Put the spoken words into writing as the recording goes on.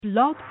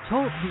Blog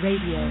Talk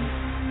Radio.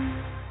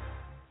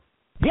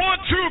 1, 2,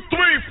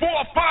 3, 4, 5,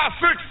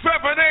 6, 7,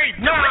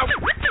 8,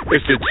 9.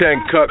 It's the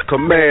 10 Cut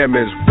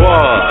Commandments.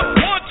 What? 1,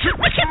 2,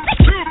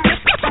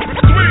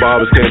 3.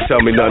 Barbers can't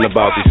tell me nothing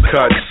about these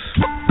cuts.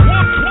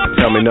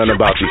 Tell me nothing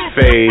about these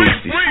fades,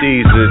 these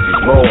Caesars,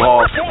 these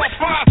mohawks,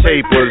 these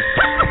tapers.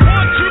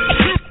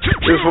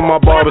 This for my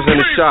barbers in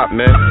the shop,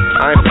 man.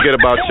 I ain't forget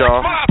about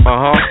y'all.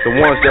 The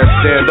ones that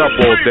stand up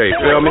all day.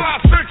 Feel me?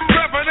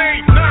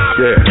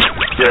 Yeah.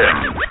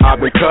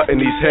 I've been cutting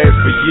these heads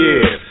for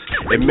years.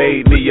 It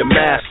made me a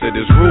master.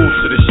 There's rules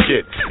to this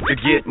shit to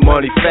get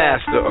money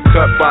faster. A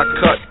cut by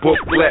cut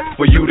booklet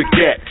for you to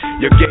get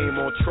your game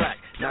on track.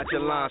 Not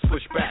your lines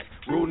push back.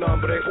 Rule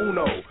number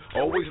uno.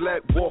 Always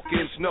let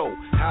walk-ins know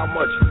how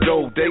much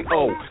dough they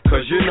owe.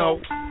 Cause you know,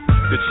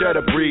 the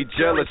cheddar breed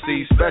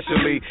jealousy,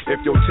 especially if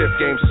your tip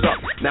game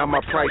sucks. Now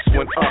my price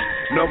went up.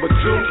 Number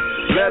two,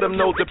 let them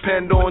know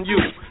depend on you.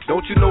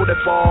 Don't you know that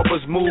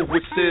barbers move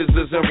with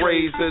scissors and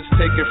razors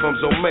taken from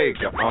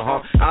Zomega?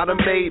 I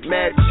done made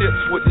mad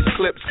chips with these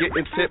clips,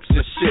 getting tips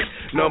and shit.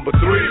 Number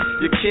three,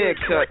 you can't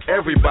cut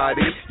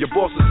everybody. Your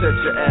boss will set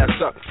your ass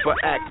up for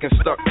acting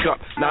stuck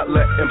up, not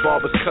letting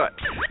barbers cut.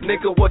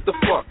 Nigga, what the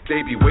fuck?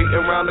 They be waiting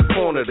around the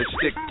corner to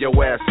stick your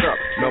ass up.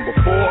 Number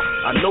four,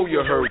 I know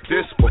you heard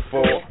this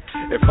before.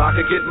 If I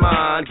could get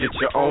mine, get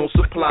your own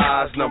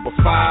supplies. Number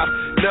five,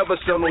 never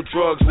sell no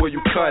drugs where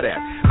you cut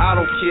at. I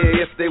don't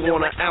care if they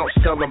want an ounce,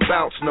 tell them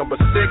bounce. Number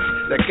six,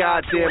 that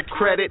goddamn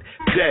credit,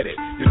 get it.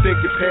 You think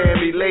you're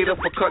paying me later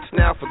for cuts,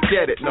 now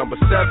forget it. Number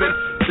seven,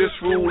 this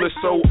rule is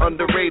so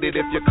underrated.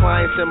 If your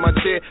client's in my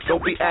chair,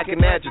 don't be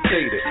acting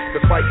agitated.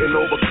 The fighting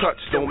over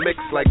cuts don't mix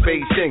like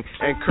Beijing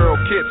and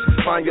curl kits.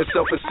 Find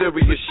yourself in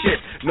serious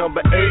shit. Number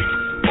eight,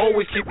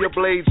 always keep your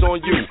blades on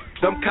you.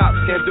 Them cops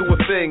can't do a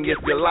thing if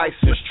your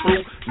license true.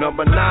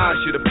 Number nine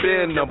should have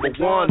been number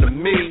one to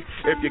me.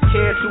 If you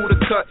can't do the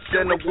cuts,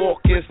 send the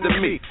walk-ins to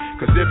me.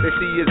 Cause if they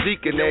see you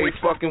zeking every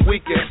fucking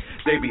weekend,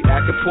 they be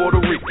acting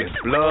Puerto Rican.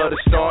 Blood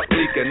will start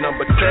leaking.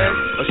 Number 10,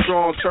 a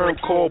strong term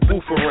called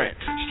booferant.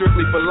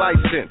 Strictly for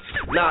license,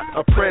 not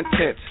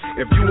apprentice.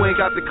 If you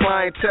ain't got the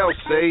clientele,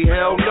 say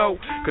hell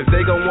no. Cause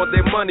they gon' want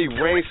their money,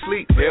 rain,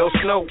 sleet, hail,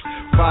 snow.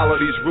 Follow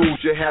these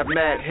rules, you have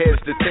mad heads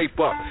to tape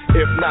up.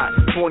 If not,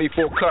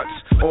 24 cuts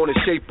on the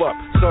shape up.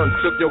 Son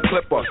took your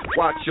clip up,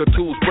 watch your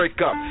tools break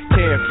up.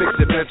 Can't fix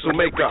it, pencil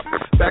makeup.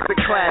 Back to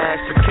class,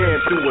 you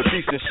can't do a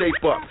decent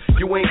shape up.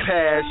 You ain't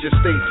passed your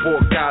state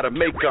for gotta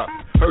make up.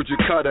 Heard you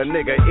cut a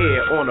nigga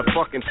ear on a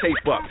fucking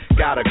tape up.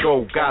 Gotta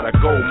go,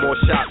 more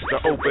shots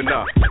to open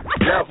up.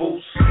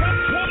 Levels. 1,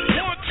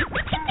 2, 3,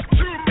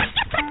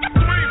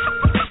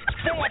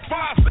 4,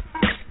 5. 1,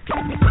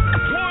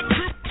 2,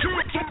 3,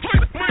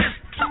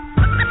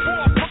 4,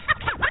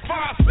 5. 1,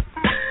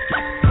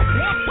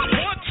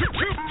 2,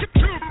 2, 3,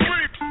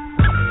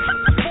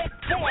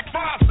 4,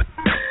 5. 1,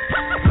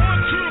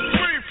 2,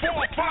 3,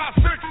 4, 5,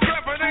 6,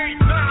 7, 8,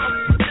 9.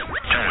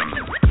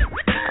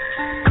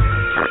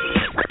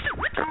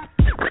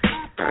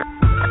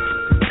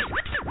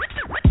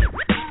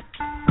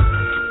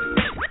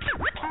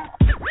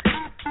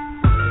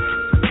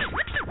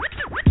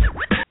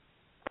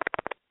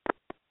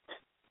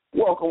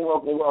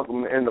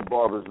 Welcome in the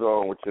Barber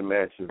Zone with your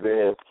man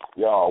Chavez.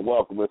 Y'all,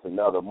 welcome. It's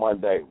another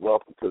Monday.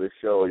 Welcome to the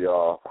show,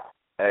 y'all.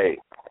 Hey,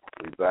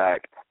 we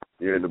back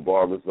here in the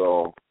Barber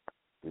Zone.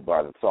 We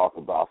about to talk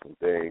about some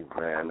things,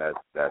 man.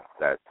 That's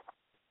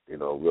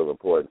real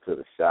important to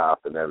the shop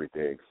and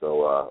everything.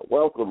 So,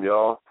 welcome,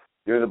 y'all.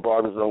 You're in the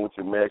Barber Zone with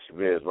your man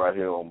Chavez right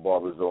here on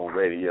Barber Zone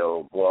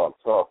Radio, Blog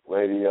Talk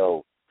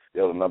Radio.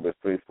 The number is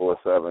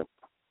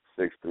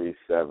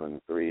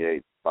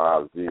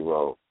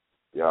 347-637-3850.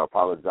 Y'all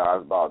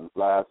apologize about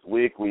last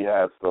week. We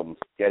had some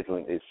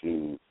scheduling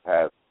issues.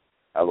 Had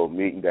a little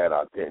meeting that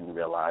I didn't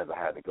realize I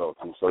had to go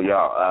to. So,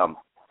 y'all,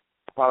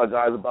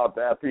 apologize about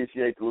that.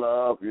 Appreciate the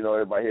love.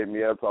 Everybody hit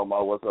me up talking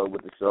about what's up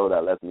with the show.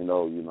 That lets me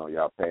know,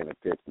 y'all paying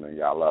attention and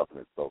y'all loving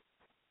it. So,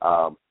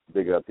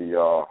 big up to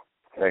y'all.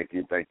 Thank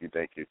you.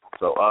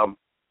 So,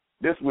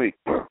 this week,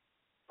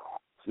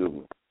 excuse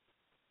me,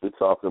 we're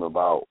talking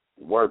about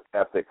work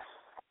ethics.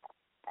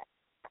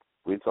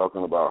 We're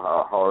talking about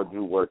how hard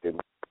you working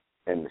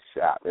in the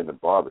shop, in the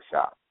barber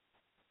shop,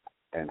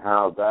 and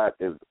how that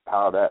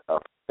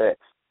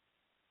affects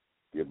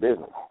your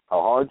business.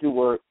 How hard you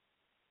work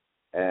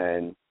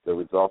and the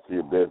results of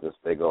your business,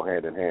 they go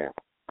hand in hand.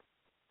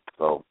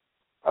 So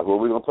that's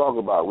what we're gonna talk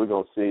about. We're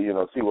gonna see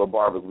what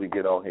barbers we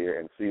get on here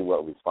and see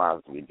what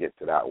response we get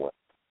to that one.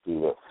 See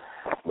what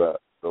the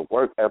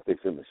work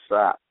ethics in the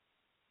shop.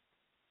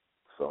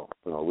 So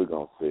we're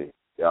gonna see.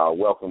 Y'all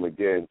welcome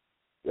again.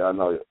 Y'all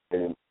know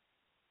in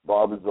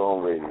Barber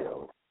Zone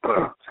Radio.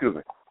 Excuse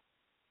me.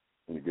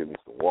 Let me get me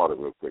some water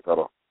real quick.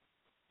 Hold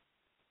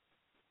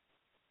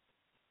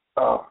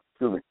on.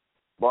 Excuse me.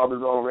 Barber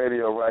Zone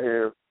Radio right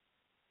here.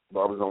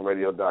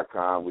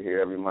 BarberZoneRadio.com. We're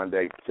here every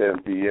Monday,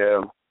 10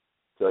 p.m.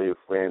 Tell your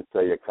friends,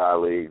 tell your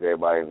colleagues,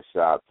 everybody in the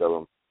shop. Tell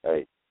them,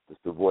 hey, this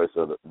is the voice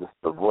of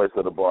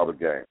the barber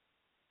game.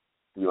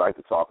 We like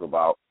to talk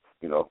about,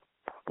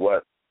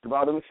 what's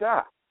about in the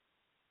shop.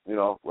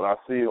 what I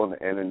see on the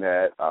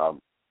internet,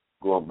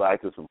 going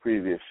back to some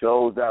previous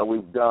shows that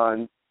we've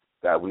done,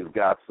 that we've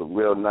got some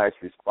real nice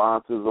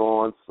responses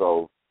on.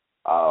 So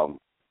for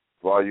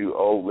all you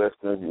old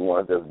listeners, you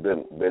ones that's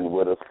been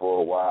with us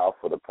for a while,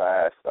 for the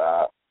past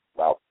about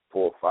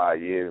 4 or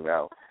 5 years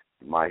now,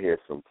 you might hear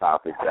some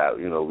topics that,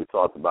 we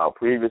talked about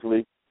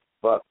previously,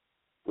 but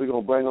we're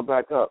going to bring them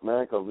back up,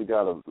 man, because we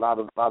got a lot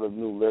of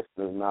new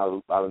listeners, now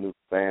a lot of new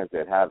fans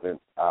that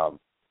haven't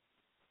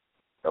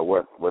that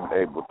weren't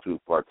able to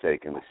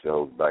partake in the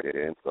shows back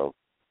then. So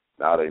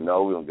now they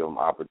know. We're going to give them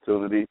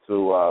opportunity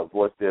to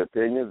voice their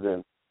opinions,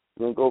 and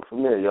we're going to go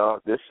from there, y'all.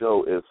 This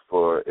show is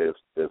for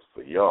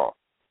y'all.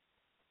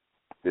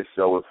 This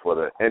show is for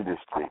the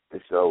industry.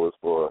 This show is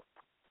for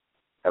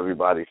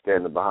everybody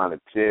standing behind a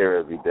chair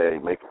every day,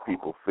 making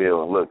people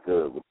feel and look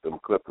good with them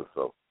Clippers.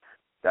 So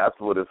that's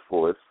what it's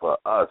for. It's for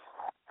us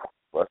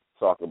to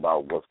talk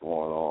about what's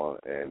going on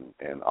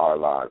in our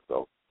lives.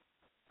 So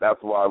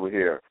that's why we're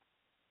here.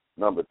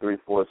 Number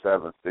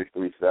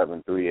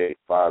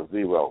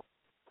 347-637-3850.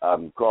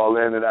 Call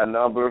in to that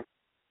number.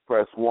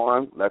 Press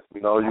 1. Let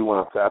me know you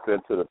want to tap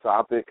into the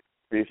topic.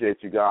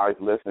 Appreciate you guys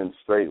listening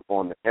straight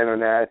on the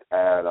internet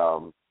at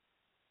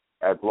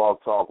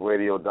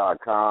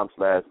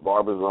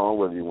blogtalkradio.com/barberzone,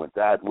 whether you went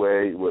that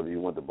way, whether you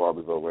went to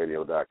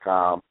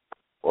barberzoneradio.com,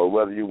 or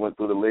whether you went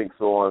through the links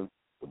on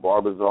the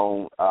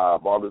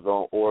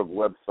Barberzone.org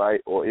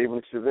website, or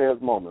even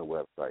Chevelle's Moment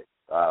website.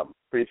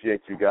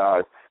 Appreciate you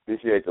guys.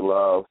 Appreciate the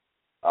love.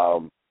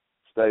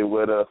 Stay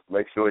with us.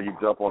 Make sure you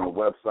jump on the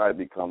website,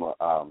 become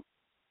a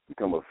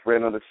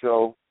friend of the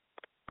show.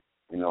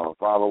 And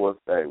follow us.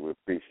 Hey, we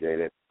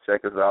appreciate it.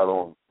 Check us out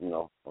on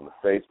the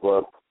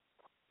Facebook.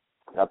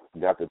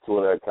 Got the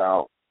Twitter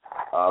account.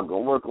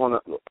 Gonna work on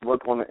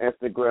the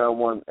Instagram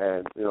one,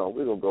 and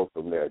we're gonna go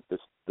from there.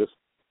 Just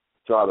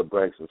try to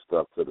bring some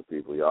stuff to the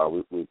people, y'all. We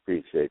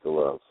appreciate the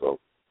love. So,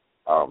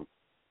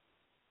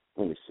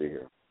 let me see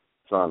here.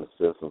 Trying to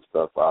send some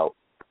stuff out.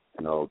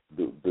 Do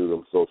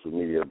them social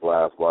media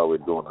blasts while we're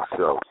doing the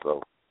show.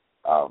 So,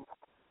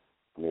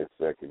 give me a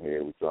second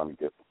here. We're trying to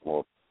get some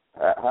more.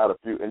 I had a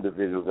few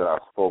individuals that I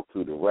spoke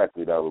to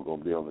directly that were going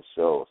to be on the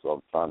show, so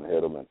I'm trying to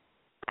hit them and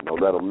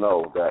let them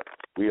know that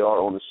we are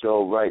on the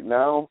show right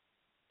now.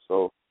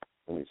 So,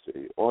 let me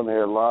see. On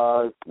air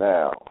live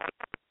now.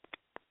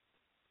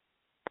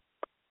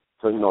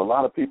 So, a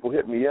lot of people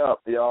hit me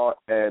up, y'all,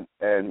 and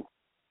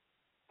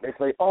they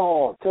say,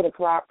 10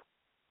 o'clock.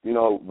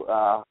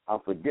 I'm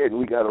forgetting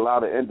we got a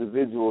lot of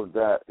individuals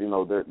that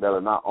that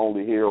are not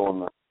only here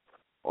on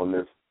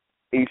this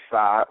east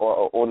side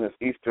or on this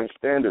Eastern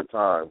Standard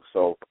Time.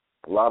 So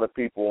a lot of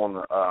people on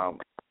the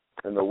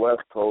in the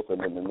West Coast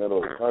and in the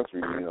middle of the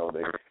country,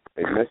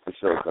 they miss the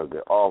show because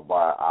they're off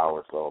by an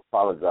hour. So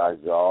apologize,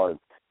 y'all,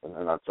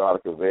 and I try to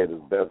convey it as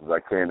best as I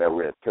can that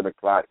we're at 10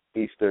 o'clock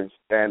Eastern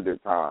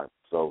Standard Time.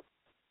 So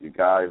you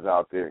guys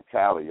out there in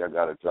Cali, y'all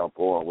got to jump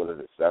on. What is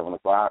it, 7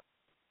 o'clock?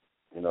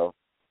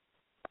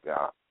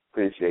 Yeah,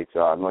 appreciate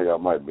y'all. I know y'all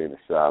might be in the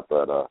shop,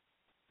 but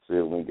see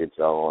if we can get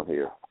y'all on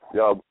here.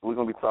 Y'all, we're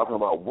going to be talking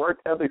about work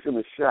ethics in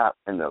the shop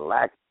and the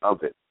lack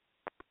of it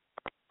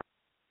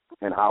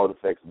and how it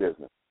affects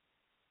business.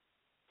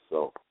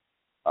 So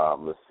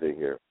let's see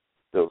here.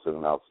 Still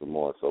sending out some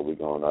more, so we're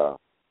going to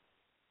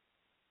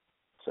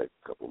take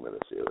a couple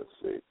minutes here. Let's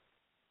see.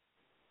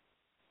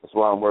 That's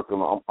why I'm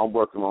working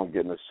on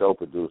getting a show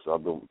producer.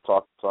 I've been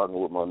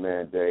talking with my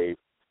man Dave.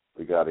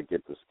 We got to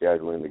get the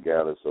scheduling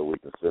together so we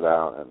can sit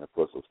down and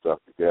put some stuff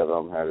together.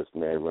 I'm going to have this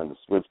man run the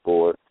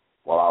switchboard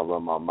while I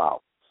run my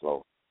mouth.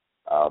 So,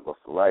 but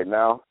for right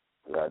now,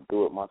 I got to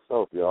do it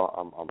myself, y'all.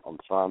 I'm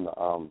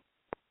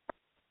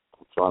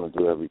trying to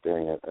do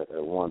everything at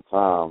one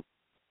time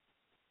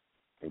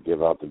and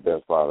give out the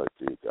best product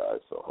to you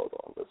guys. So hold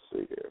on, let's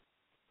see here.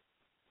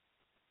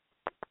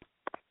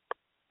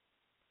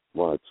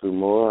 1 or 2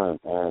 more,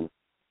 and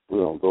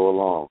we're gonna go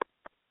along.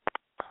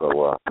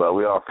 So, but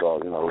we also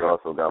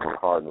got my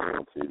Cardinals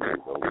on TV,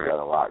 so we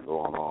got a lot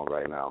going on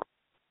right now.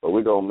 But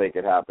we're gonna make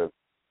it happen.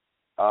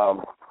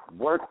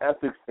 Work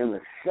ethics in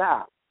the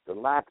shop, the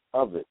lack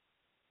of it.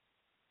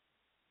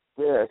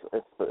 Yeah,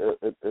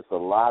 it's a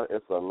lot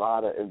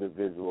of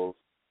individuals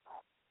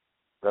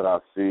that I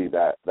see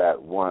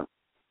that want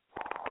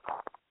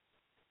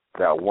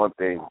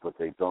things, but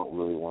they don't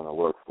really want to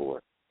work for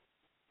it.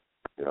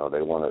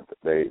 They want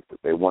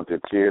their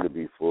chair to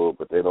be full,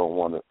 but they don't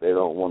want to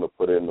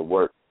put in the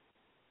work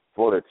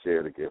for their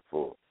chair to get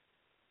full.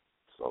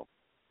 So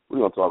we're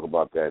gonna talk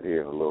about that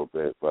here in a little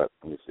bit. But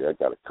let me see, I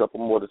got a couple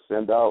more to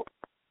send out,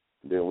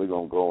 and then we're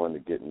gonna go into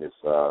getting this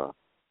show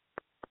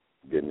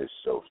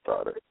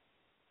started.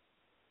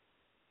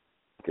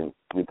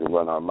 We can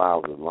run our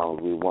mouths as long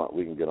as we want.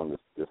 We can get on this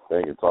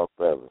thing and talk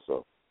forever.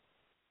 So,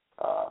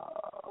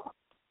 all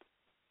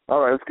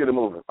right, let's get it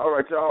moving. All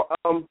right, y'all.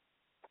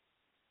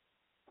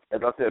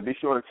 As I said, be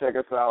sure to check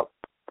us out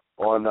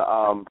on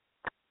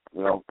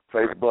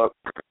Facebook,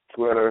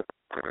 Twitter.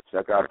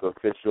 Check out the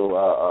official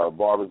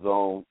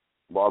Barberzone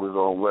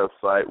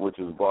website, which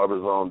is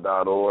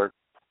barberzone.org,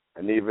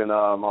 and even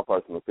my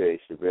personal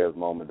page,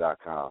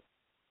 Chevelle'sMoment.com.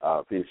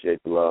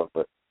 Appreciate the love.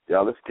 But,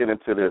 y'all, let's get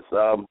into this.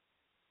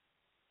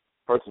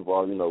 First of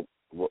all,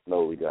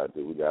 what we got to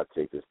do. We got to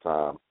take this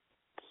time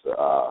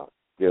to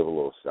give a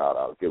little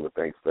shout-out, give a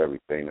thanks for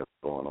everything that's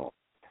going on.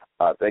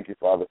 Thank you,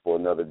 Father, for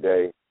another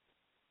day.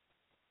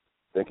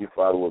 Thank you,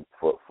 Father,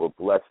 for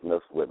blessing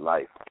us with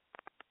life.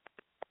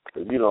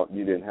 Because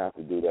you didn't have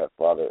to do that,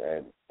 Father,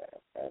 and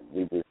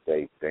we just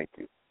say thank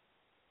you.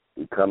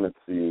 We come into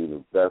you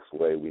the best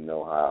way we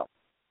know how.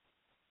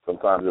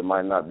 Sometimes it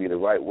might not be the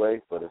right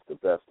way, but it's the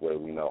best way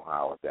we know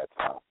how at that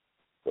time.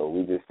 So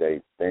we just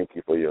say thank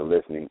you for your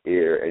listening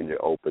ear and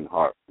your open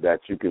heart,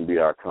 that you can be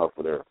our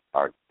comforter,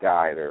 our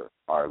guider,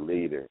 our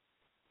leader,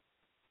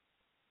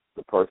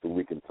 the person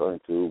we can turn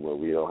to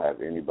when we don't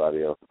have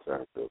anybody else to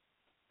turn to.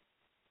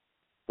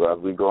 So as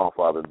we go on,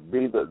 Father,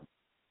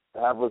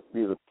 have us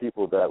be the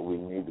people that we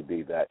need to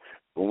be, that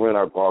when we're in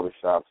our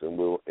barbershops and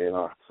we're in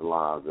our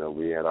salons and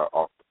we're at our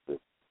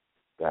offices,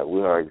 that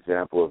we are an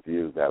example of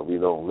you, that we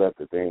don't let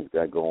the things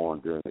that go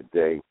on during the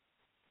day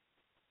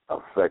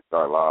affect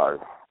our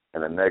lives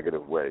in a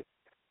negative way,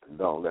 and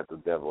don't let the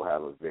devil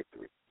have a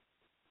victory.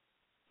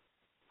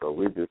 So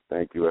we just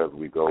thank you as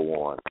we go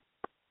on.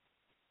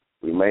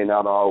 We may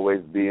not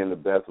always be in the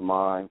best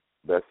mind,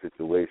 best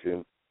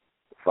situation.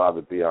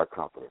 Father, be our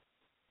comforter.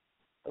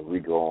 As we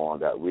go on,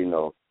 that we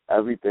know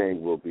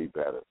everything will be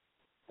better,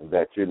 and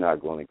that you're not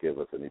going to give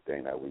us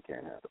anything that we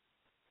can't handle.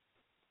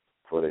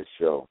 For this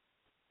show,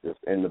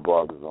 just in the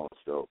Barber Zone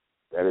show,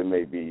 that it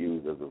may be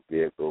used as a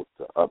vehicle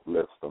to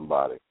uplift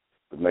somebody,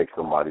 to make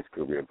somebody's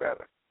career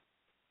better.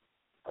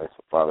 So,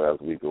 Father, as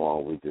we go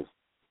on, we just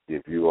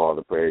give you all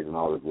the praise and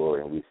all the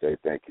glory, and we say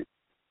thank you.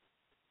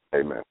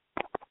 Amen.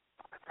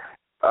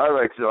 All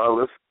right,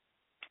 y'all,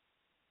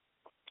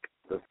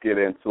 let's get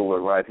into it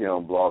right here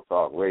on Blog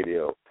Talk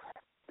Radio.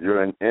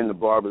 You're in the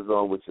Barber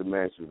Zone with your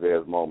man,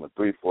 Chavez Moment,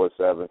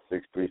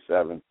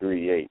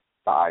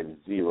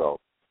 347-637-3850.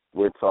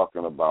 We're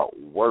talking about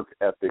work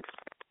ethics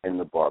in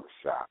the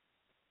barbershop.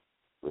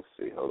 Let's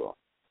see, hold on.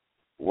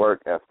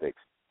 Work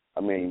ethics. I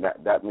mean,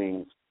 that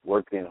means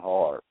working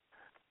hard.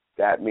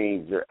 That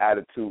means your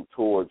attitude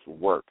towards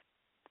work,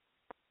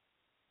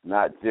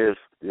 not just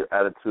your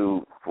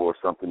attitude for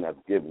something that's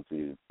given to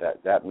you.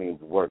 That means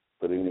work,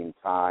 putting in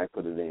time,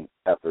 putting in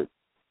effort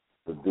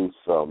to do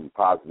some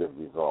positive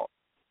results.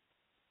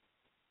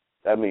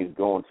 That means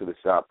going to the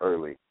shop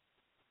early.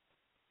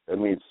 That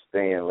means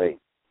staying late.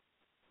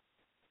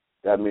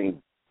 That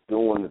means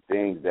doing the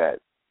things that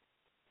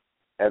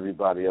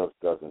everybody else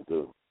doesn't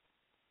do.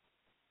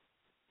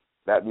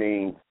 That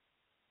means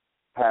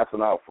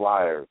passing out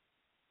flyers.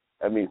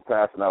 That means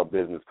passing out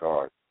business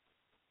cards.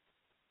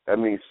 That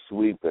means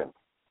sweeping,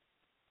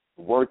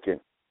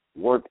 working,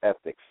 work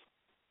ethics.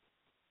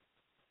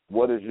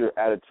 What is your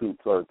attitude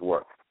towards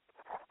work?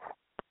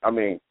 I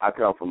mean, I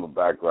come from a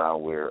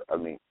background where,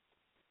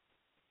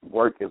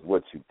 work is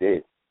what you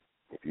did.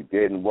 If you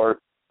didn't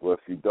work, well, if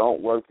you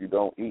don't work, you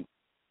don't eat.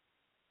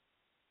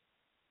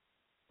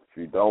 If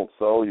you don't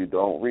sow, you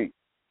don't reap.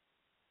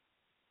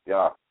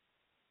 Yeah.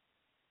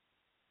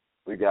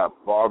 We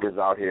got barbers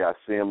out here. I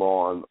see them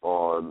on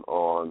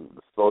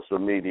social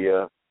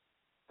media,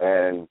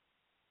 and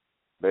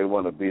they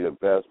want to be the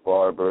best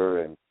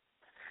barber, and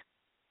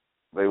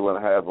they want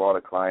to have all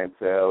the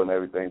clientele and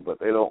everything, but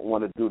they don't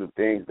want to do the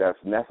things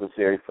that's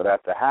necessary for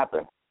that to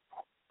happen.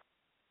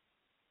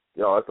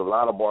 It's a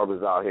lot of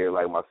barbers out here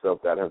like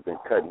myself that have been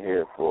cutting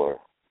hair for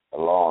a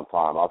long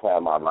time. I've had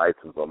my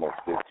license almost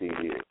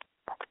 15 years.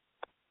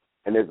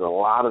 And there's a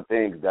lot of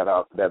things that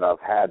I've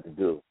had to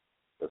do.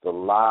 There's a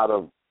lot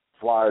of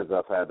flyers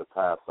I've had to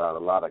pass out, a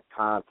lot of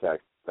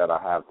contacts that I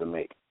have to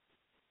make.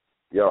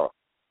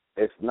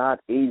 It's not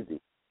easy.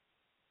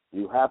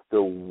 You have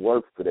to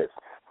work for this.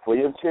 For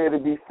your chair to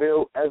be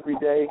filled every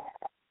day,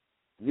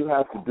 you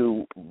have to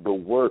do the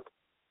work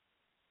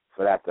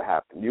for that to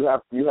happen. You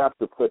have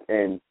to put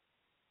in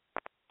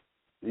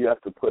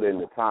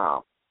the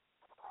time.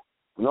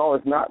 No,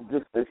 it's not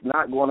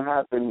going to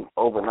happen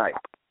overnight.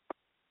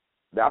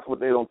 That's what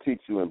they don't teach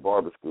you in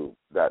barber school.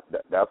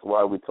 That's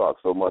why we talk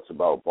so much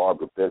about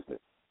barber business.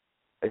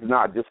 It's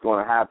not just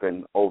going to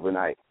happen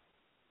overnight.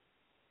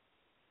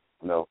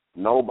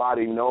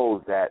 Nobody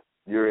knows that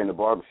you're in the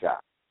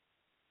barbershop.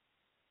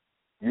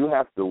 You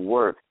have to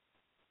work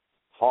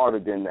harder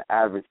than the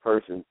average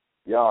person.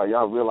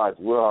 Y'all realize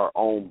we're our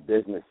own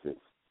businesses.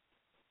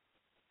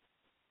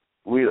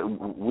 We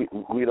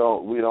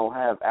don't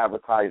have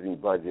advertising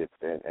budgets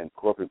and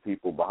corporate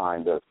people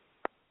behind us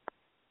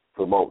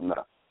promoting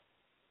us.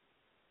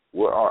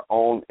 We're our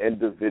own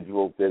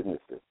individual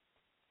businesses.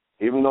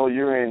 Even though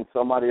you're in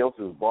somebody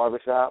else's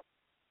barbershop,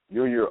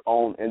 you're your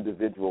own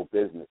individual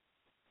business.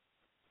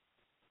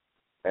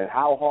 And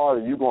how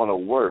hard are you going to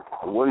work?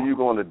 What are you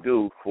going to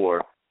do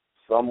for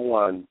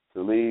someone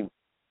to leave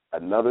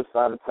another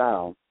side of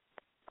town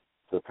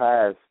to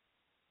pass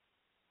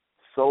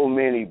so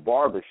many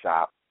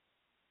barbershops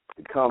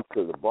to come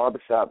to the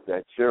barbershop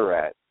that you're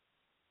at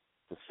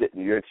to sit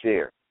in your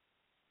chair?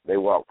 They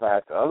walk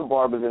past the other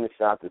barbers in the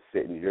shop to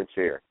sit in your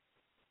chair.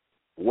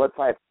 What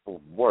type of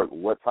work,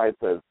 what type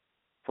of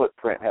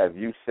footprint have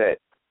you set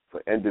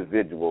for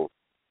individuals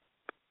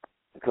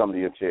to come to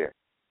your chair?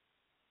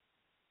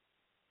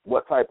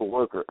 What type of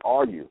worker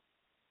are you?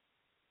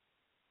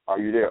 Are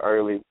you there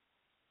early?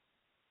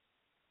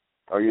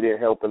 Are you there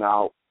helping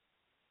out?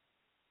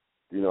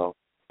 You know,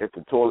 if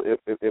the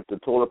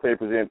toilet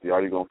paper is empty,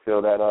 are you gonna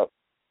fill that up?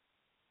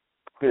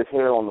 If there's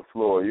hair on the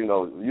floor, you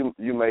know,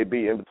 you may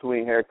be in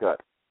between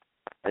haircuts,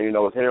 and you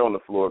know it's hair on the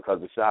floor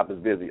because the shop is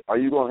busy. Are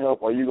you gonna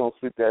help? Are you gonna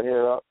sweep that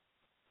hair up?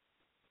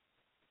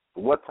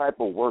 What type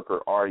of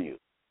worker are you?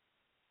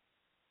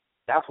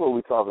 That's what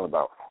we're talking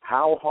about.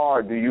 How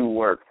hard do you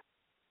work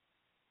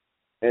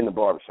in the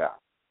barbershop?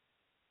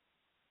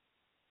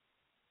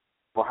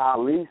 For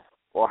how least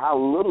or how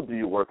little do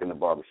you work in the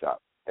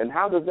barbershop? And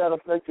how does that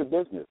affect your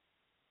business?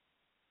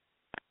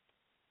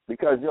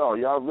 Because,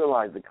 y'all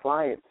realize the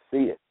clients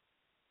see it.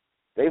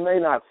 They may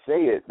not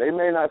say it. They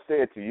may not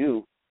say it to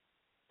you,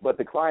 but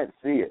the clients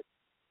see it.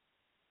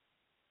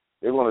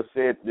 They're going to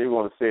say it. They're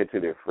going to say it to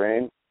their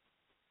friends.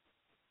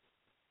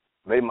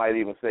 They might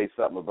even say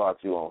something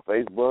about you on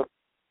Facebook.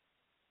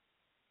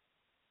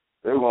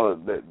 They're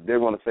going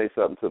to say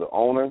something to the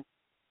owner.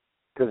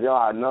 Because,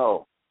 y'all, I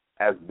know,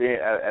 as being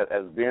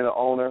an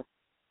owner,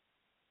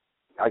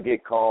 I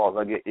get calls,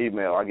 I get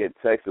email, I get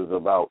texts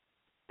about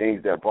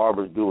things that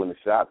barbers do in the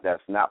shop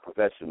that's not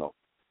professional,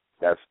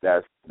 that's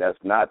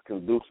not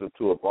conducive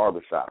to a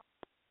barbershop.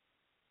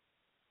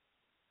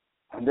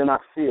 And then I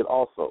see it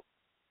also.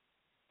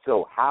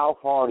 So how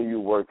hard are you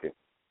working?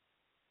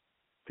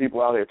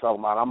 People out here talking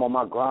about, I'm on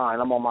my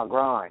grind.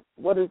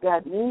 What does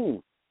that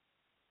mean?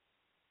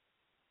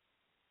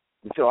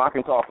 So I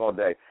can talk all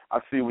day.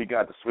 I see we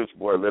got the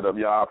switchboard lit up.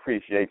 Y'all, I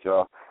appreciate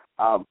y'all.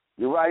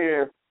 You're right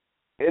here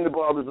in the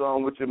Barber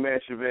Zone with your man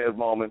Chavez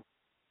Moment.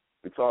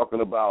 We're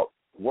talking about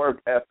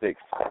work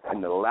ethics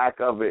and the lack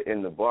of it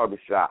in the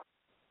barbershop.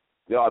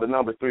 Y'all, the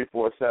number is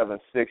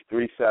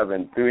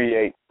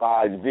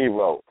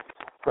 347-637-3850.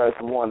 Press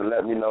 1 to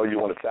let me know you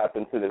want to tap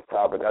into this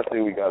topic. I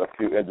see we got a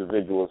few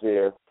individuals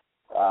here.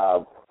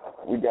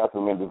 We got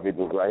some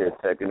individuals right here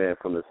checking in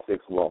from the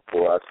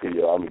 614. I see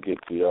y'all. I'm going to get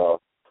to y'all.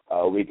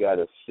 We got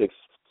a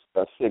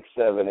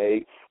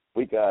 678.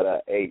 We got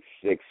a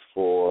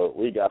 864.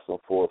 We got some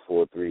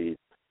 443.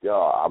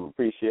 Y'all, I'm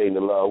appreciating the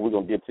love. We're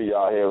going to get to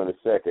y'all here in a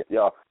second.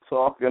 Y'all,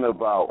 talking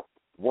about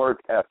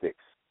work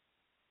ethics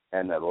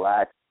and the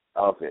lack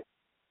of it.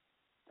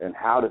 And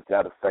how does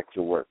that affect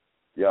your work?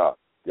 Y'all,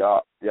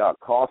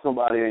 call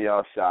somebody in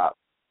y'all shop.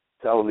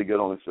 Tell them to get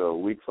on the show.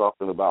 We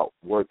talking about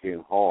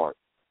working hard.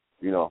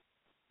 You know,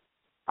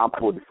 I'm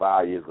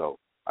 45 years old.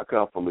 I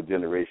come from a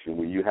generation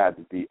where you had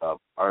to be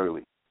up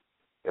early.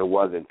 It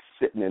wasn't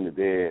sitting in the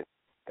bed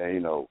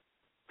and,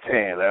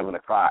 10, 11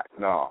 o'clock.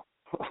 No.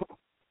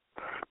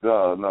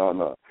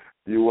 No.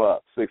 You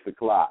up 6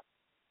 o'clock,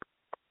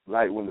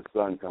 right when the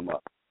sun come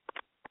up.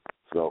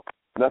 So,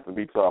 enough of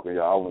me talking,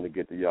 y'all. I want to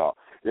get to y'all.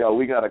 Yo,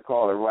 we got a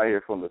caller right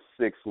here from the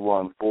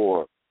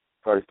 614.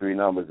 First three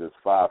numbers is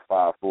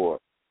 554.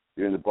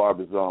 You're in the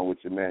Barber Zone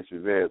with your man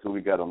Chavez. Who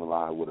we got on the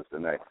line with us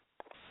tonight?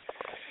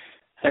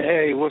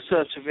 Hey, what's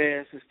up,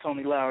 Chavez? It's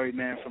Tony Lowry,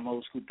 man, from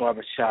Old School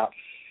Barber Shop,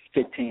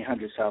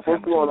 1500 Southampton.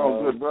 What's going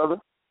on, good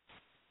brother?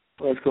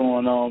 What's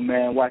going on,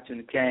 man? Watching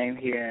the game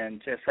here and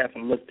just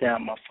having to look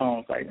down my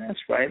phone. Like,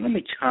 that's right. Let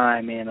me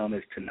chime in on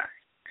this tonight.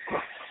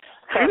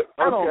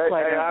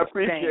 I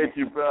appreciate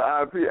you, bro.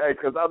 I appreciate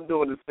because I'm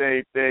doing the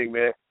same thing,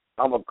 man.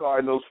 I'm a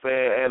Cardinals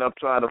fan, and I'm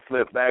trying to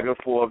flip back and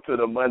forth to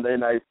the Monday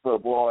Night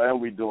Football,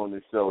 and we doing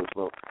this show.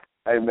 So,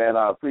 hey, man,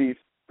 I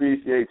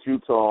appreciate you,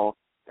 Tom,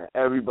 and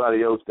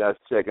everybody else that's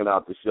checking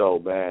out the show,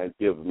 man,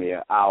 giving me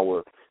an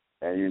hour,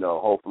 and,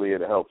 hopefully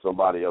it'll help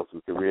somebody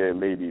else's career and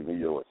maybe even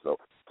yours. So,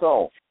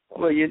 Tom,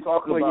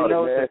 talk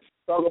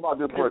about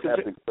this work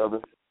ethic,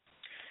 brother.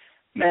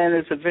 Man,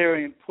 it's a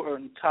very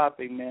important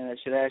topic, man, that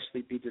should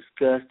actually be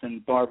discussed in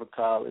barber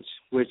college,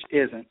 which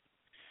isn't,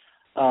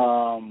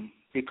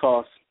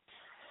 because,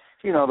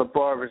 the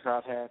barbers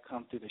I've had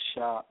come through the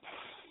shop,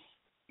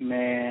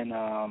 man,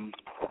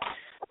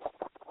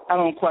 I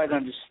don't quite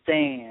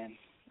understand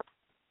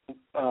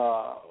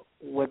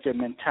what their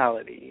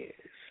mentality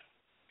is.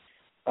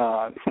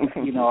 I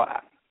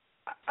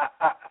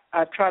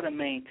try to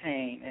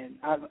maintain, and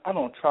I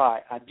don't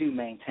try, I do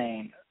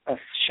maintain a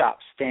shop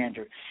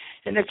standard.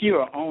 And if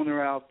you're an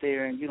owner out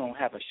there and you don't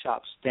have a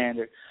shop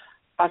standard,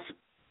 I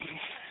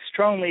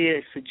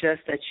strongly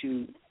suggest that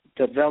you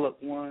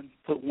develop one,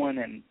 put one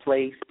in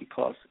place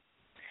because,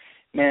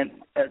 man,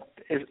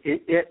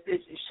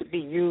 it should be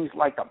used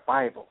like a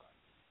Bible.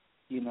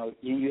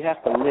 You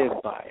have to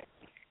live by it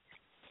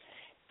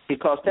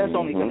because that's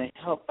only going to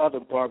help other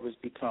barbers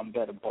become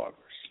better barbers.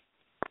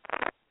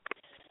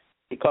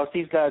 Because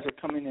these guys are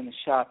coming in the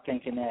shop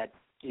thinking that,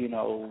 the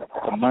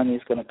money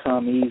is going to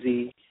come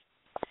easy,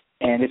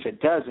 and if it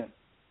doesn't,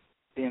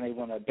 then they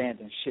want to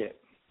abandon ship.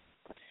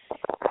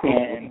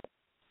 And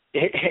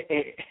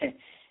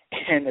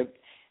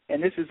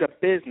and this is a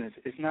business.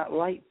 It's not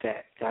like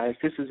that, guys.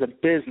 This is a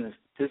business.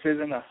 This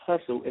isn't a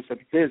hustle. It's a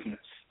business.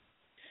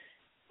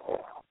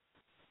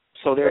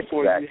 So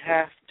therefore, you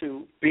have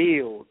to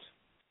build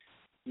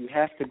You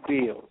have to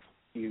build.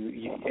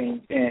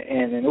 And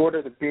in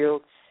order to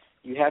build,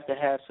 you have to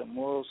have some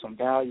morals, some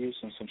values,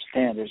 and some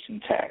standards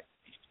intact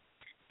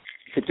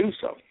to do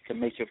so, to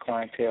make your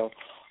clientele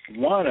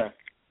want to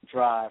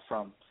drive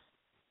from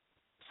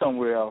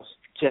somewhere else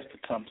just to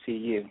come see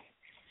you.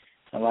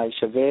 And like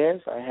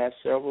Chavez, I have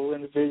several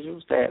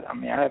individuals that,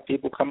 I have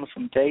people coming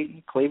from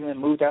Dayton, Cleveland,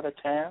 moved out of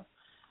town,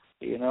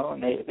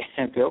 and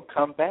they'll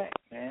come back,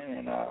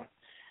 man.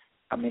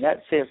 And,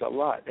 that says a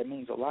lot. That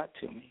means a lot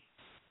to me.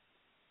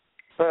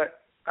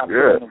 But I'm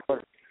doing the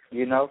work,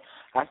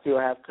 I still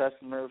have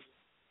customers,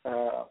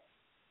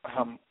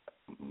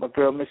 my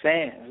girl, Miss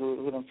Ann,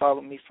 who done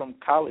followed me from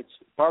college,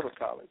 barber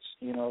college,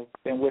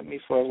 been with me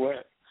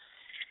for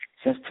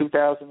since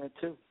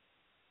 2002.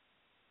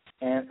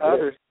 And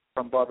others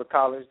from barber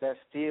college that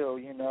still,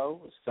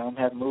 some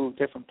have moved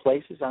different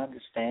places, I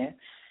understand.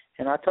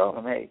 And I told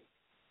them, hey,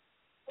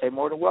 they're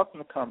more than welcome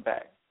to come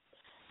back.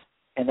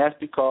 And that's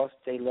because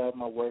they love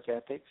my work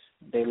ethics,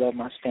 they love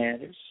my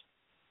standards,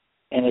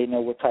 and they know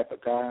what type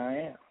of guy I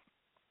am.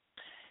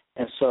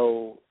 And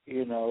so,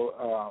 it's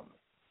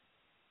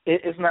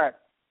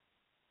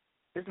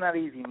not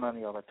easy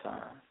money all the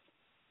time.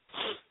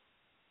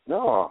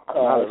 No, not at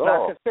all. It's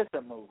not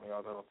consistent movement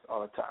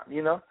all the time.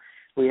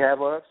 We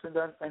have ups and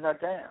our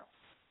downs.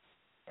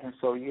 And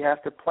so you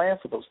have to plan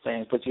for those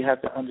things, but you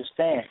have to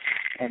understand.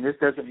 And this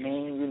doesn't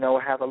mean,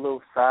 have a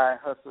little side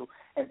hustle,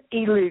 an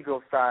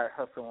illegal side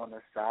hustle on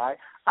the side.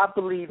 I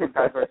believe in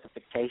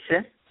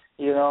diversification,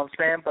 you know what I'm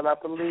saying? But I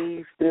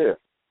believe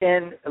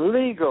in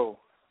legal,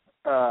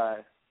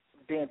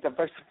 being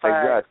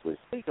diversified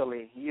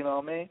legally, you know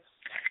what I mean?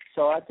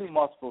 So I do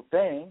multiple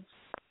things,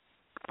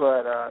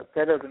 but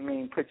that doesn't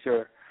mean put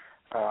your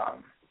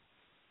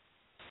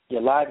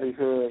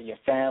livelihood, your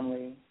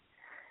family,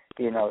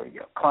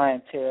 your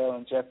clientele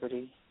in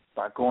jeopardy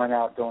by going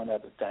out doing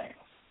other things.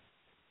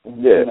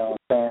 Yeah. You know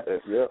what I'm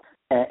saying? Yeah.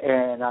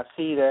 And I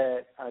see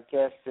that, I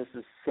guess this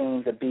is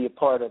seen to be a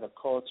part of the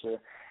culture,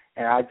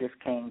 and I just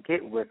can't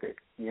get with it,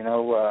 doing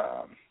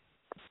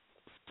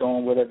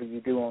whatever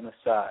you do on the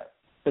side.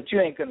 But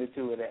you ain't going to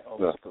do it at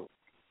old school.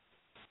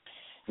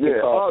 Yeah.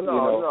 Because,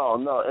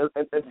 no.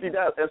 And see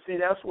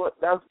that's what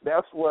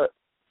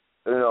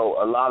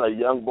a lot of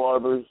young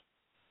barbers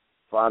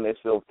find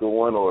themselves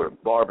doing, or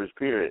barbers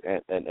period.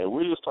 And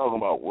we're just talking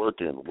about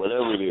working,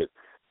 whatever it is.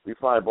 We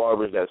find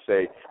barbers that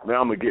say, man,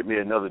 I'm gonna get me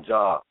another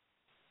job.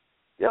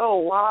 Yo,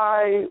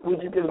 why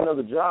would you get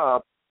another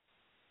job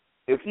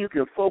if you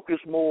can focus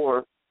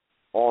more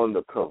on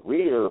the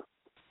career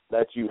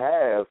that you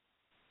have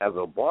as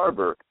a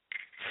barber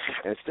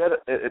instead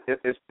of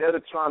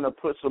trying to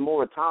put some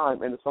more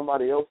time into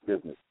somebody else's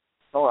business?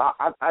 So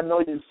I know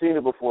you've seen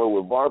it before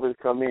where barbers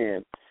come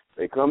in.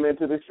 They come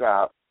into the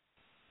shop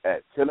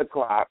at 10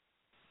 o'clock,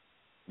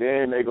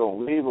 then they're going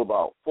to leave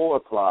about 4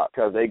 o'clock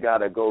because they got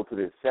to go to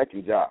their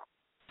second job.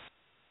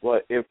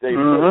 But if they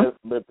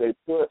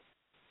put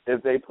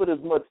as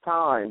much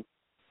time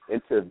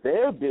into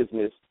their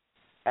business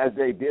as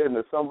they did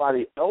into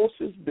somebody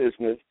else's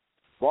business,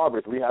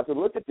 barbers, we have to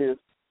look at this.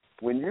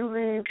 When you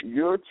leave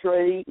your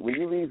trade, when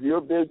you leave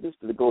your business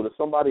to go to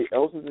somebody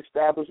else's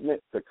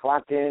establishment to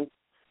clock in,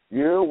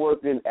 you're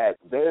working at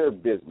their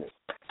business.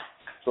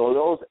 So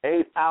those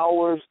 8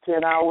 hours,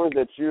 10 hours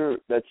that you're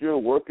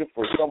working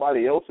for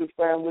somebody else's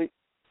family,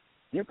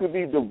 you could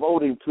be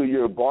devoting to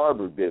your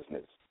barber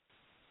business.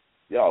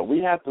 Yo, we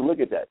have to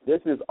look at that.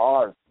 This is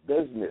our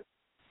business.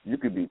 You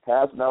could be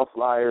passing out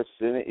flyers,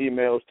 sending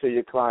emails to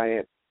your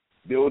client,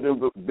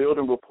 building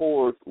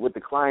rapport with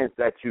the clients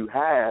that you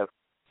have.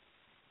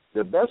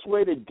 The best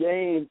way to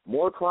gain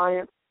more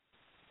clients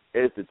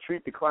is to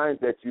treat the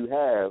clients that you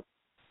have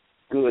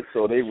good,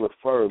 so they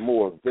refer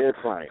more of their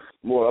clients,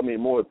 more of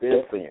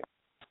their fans.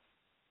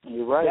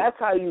 You're right. That's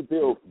how you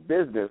build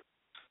business.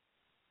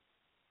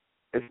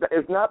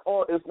 It's not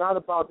about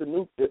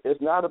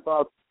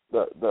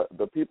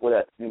the people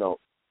that the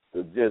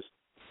just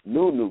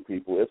new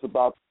people. It's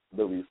about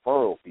the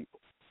referral people.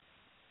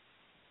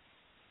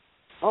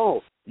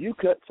 Oh, you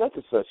cut such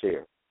and such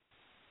hair.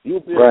 You'll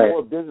build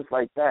more business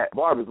like that.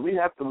 Barbers, we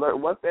have to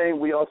learn. One thing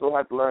we also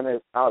have to learn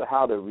is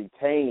how to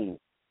retain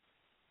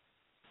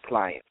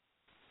clients.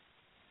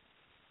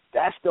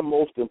 That's the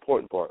most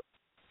important part.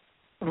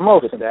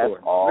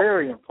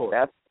 Very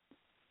important.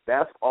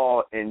 That's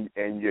all in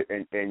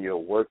your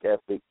work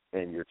ethic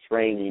and your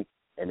training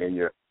and in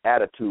your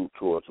attitude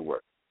towards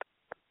work.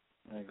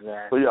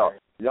 Exactly. So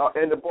y'all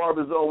in the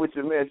Barber Zone with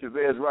your man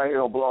Chavez right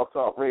here on Blog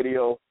Talk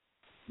Radio,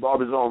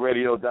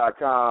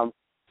 barberzoneradio.com.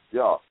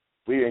 Y'all,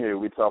 we in here.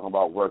 We talking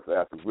about work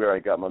ethic. We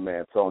already got my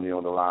man Tony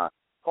on the line.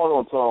 Hold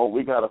on, Tony.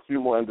 We got a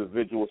few more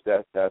individuals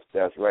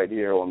that's right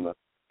here on the.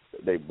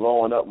 They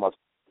blowing up my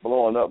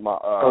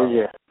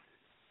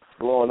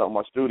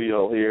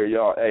studio here,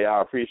 y'all. Hey,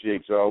 I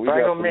appreciate y'all.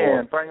 Bring them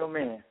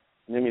in.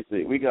 Let me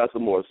see. We got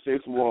some more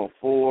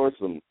 614,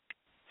 some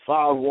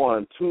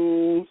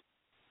 512s,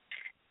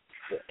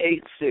 the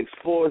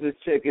 864s is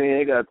checking in.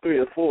 They got 3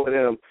 or 4 of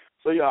them.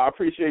 So, y'all, I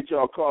appreciate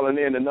y'all calling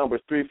in. The number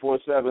is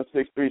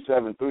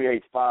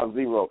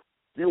 347-637-3850.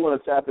 you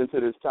want to tap into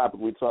this topic,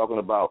 we're talking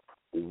about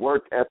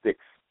work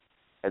ethics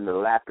and the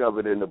lack of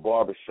it in the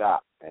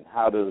barbershop and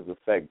how does it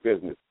affect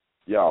business.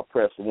 Y'all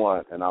press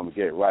 1, and I'm going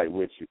to get right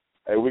with you.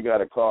 Hey, we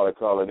got a caller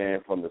calling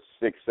in from the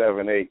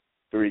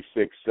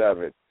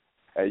 678-367.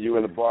 Hey, you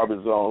in the barber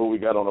zone. Who we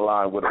got on the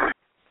line with us?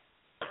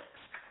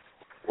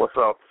 What's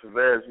up,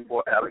 Chavez? Your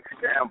boy Alex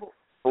Campbell.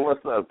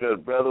 What's up,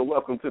 good brother?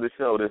 Welcome to the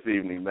show this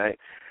evening, man.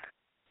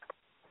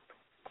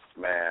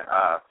 Man,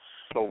 I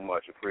so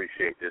much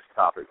appreciate this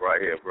topic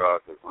right here, bro.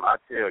 Because when I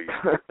tell you,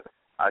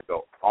 I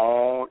go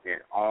on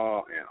and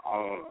on and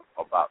on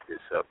about this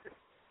subject.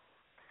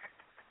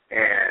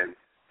 And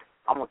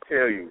I'm going to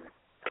tell you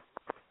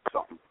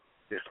something.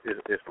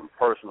 It's from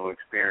personal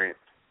experience,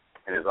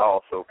 and it's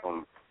also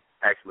from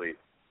actually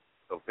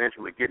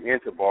eventually getting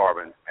into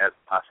barbering as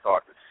I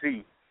start to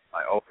see,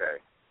 like, okay,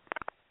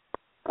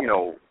 you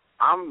know,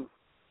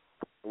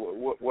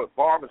 what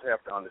barbers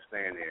have to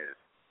understand is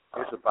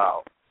it's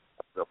about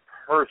the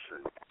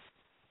person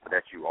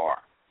that you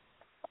are,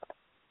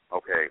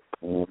 okay?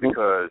 Mm-hmm.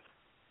 Because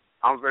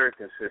I'm very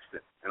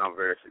consistent and I'm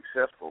very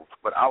successful,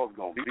 but I was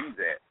going to be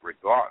that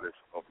regardless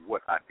of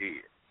what I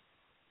did.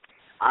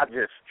 I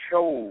just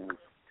chose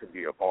to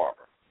be a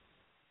barber.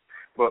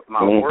 But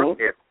my work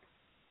ethic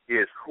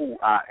is who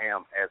I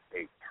am as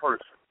a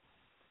person.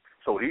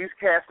 So these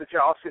cats that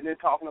y'all sitting there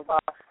talking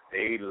about,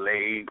 they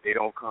late, they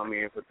don't come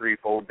in for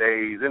 3-4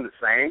 days, and the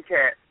same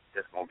cat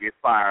that's going to get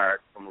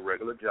fired from a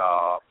regular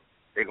job.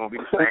 They're going to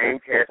be the same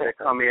cats that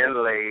come in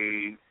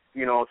late.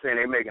 You know what I'm saying?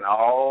 They're making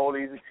all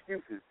these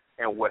excuses.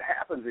 And what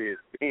happens is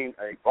being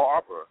a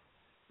barber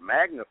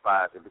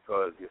magnifies it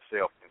because you're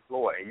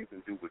self-employed and you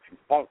can do what you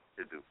want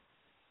to do.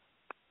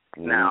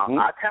 Now,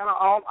 I kind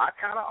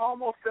of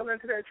almost fell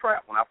into that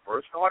trap when I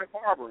first started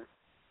barbering.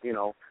 You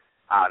know,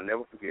 I'll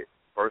never forget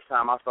first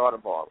time I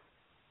started barbering.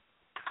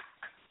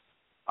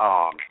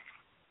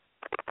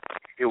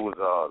 It was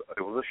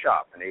a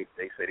shop, and they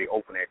said they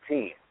open at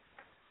 10.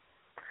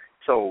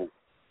 So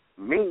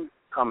me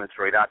coming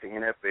straight out the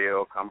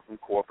NFL, coming from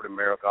corporate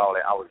America, all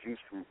that, I was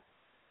used to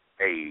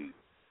a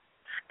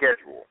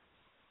schedule,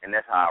 and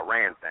that's how I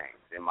ran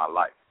things in my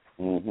life,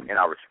 and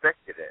I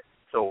respected that.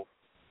 So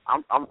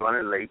I'm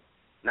running late.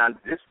 Now,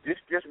 this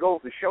just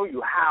goes to show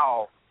you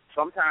how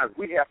sometimes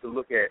we have to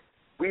look at,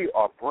 we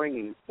are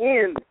bringing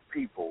in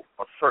people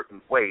a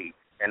certain way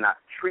and not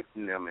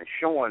treating them and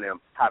showing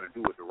them how to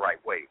do it the right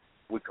way.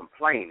 We're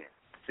complaining.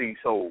 See,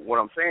 so what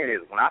I'm saying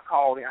is when I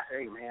called in, I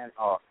said, hey, man,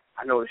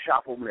 I know the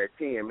shop open at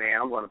 10,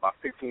 man. I'm running about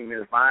 15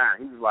 minutes behind.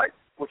 He was like,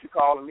 what you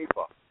calling me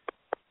for?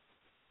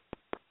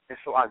 And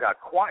so I got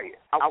quiet.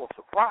 I was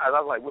surprised. I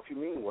was like, what you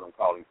mean what I'm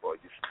calling for?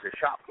 The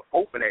shop's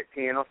open at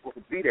 10. I'm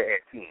supposed to be there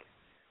at 10.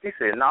 He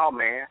said, no,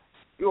 man,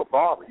 you're a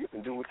barber. You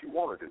can do what you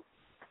want to do.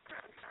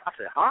 I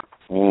said, huh?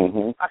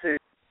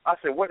 I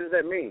said, what does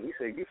that mean? He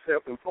said, you're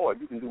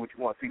self-employed. You can do what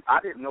you want. See, I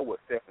didn't know what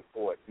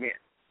self-employed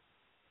meant.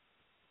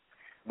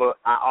 But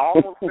I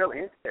almost fell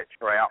into that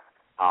trap.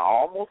 I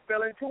almost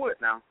fell into it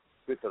now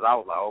because I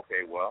was like,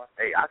 okay, well,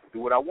 hey, I can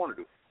do what I want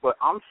to do. But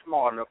I'm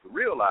smart enough to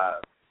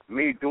realize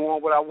me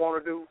doing what I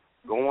want to do,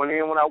 going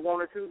in when I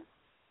wanted to,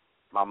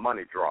 my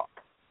money dropped.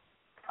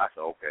 I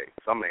said, okay,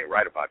 something ain't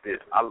right about this.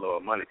 I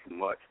love money too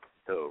much.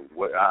 So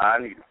I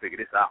need to figure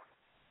this out.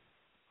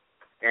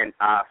 And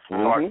I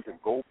started to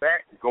go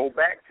back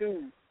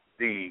to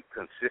the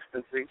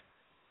consistency,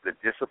 the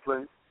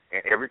discipline,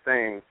 and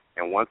everything.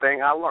 And one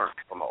thing I learned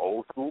from an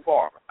old school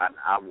barber, and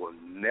I will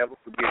never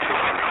forget this.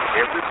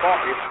 Every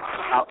barber,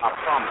 I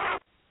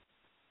promise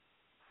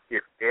you,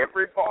 if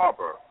every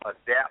barber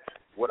adapts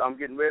what I'm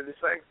getting ready to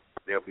say,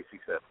 they'll be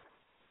successful.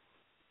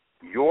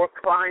 Your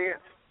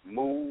clients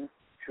move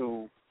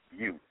to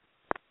you.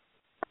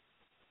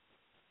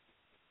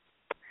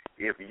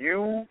 If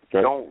you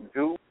don't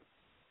do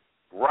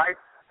right,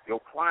 your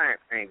client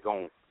ain't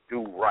going to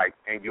do right,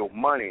 and your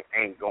money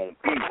ain't going to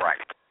be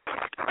right.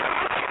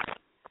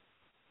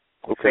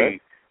 Okay.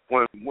 See,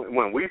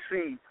 when we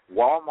see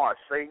Walmart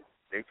say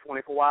they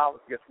 24 hours,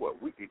 guess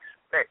what? We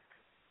expect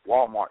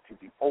Walmart to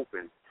be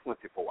open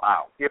 24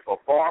 hours. If a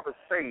barber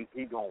say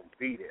he going to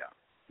be there,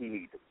 he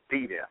needs to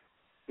be there.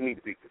 He needs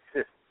to be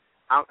consistent.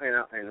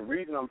 And the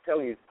reason I'm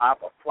telling you is I've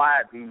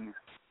applied these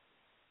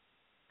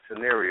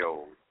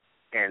scenarios,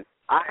 and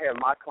I have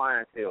my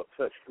clientele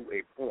touched to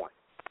a point.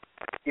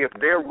 If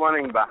they're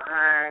running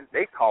behind,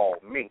 they call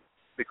me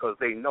because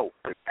they know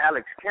that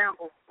Alex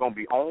Campbell going to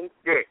be on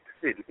deck,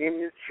 sitting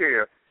in his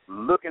chair,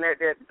 looking at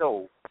that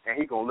door, and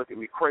he going to look at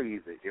me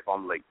crazy if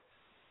I'm late.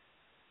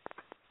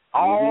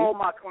 All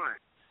my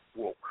clients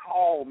will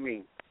call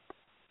me,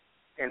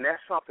 and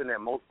that's something that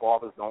most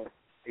barbers don't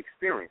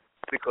experience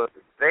because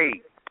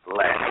they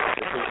lack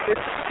the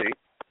consistency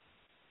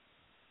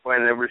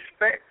and the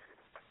respect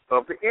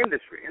of the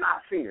industry. And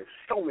I've seen it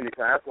so many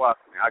times. That's why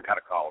I got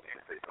to call in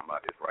and say something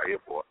about this right here,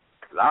 boy.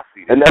 I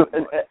see this.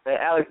 And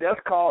Alex, that's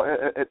called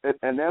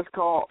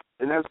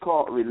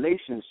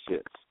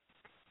relationships.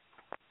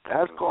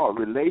 That's called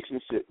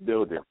relationship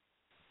building.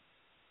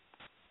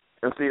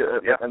 And see,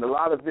 and a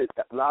lot of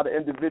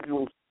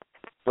individuals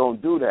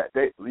don't do that.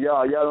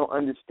 Y'all don't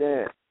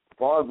understand.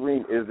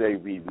 barbering is a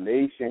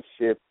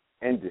relationship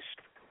industry.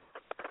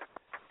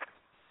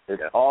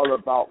 It's all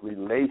about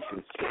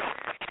relationships.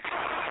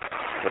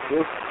 But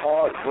this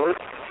hard work,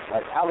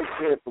 like Alex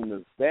said from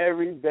the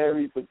very,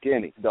 very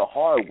beginning, the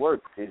hard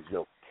work is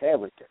your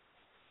character.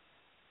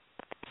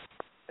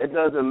 It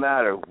doesn't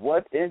matter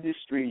what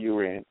industry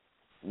you're in,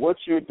 what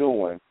you're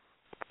doing,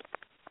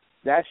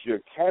 that's your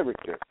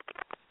character.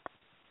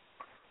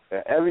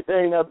 And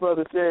everything that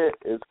brother said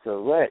is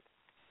correct.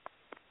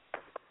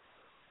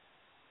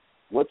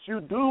 What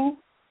you do,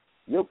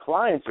 your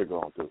clients are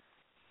going to.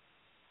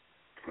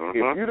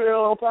 If you're there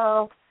on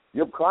time,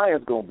 your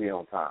client's going to be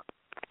on time.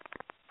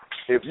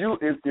 If you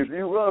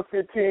run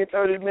 15,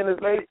 30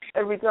 minutes late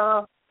every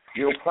time,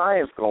 your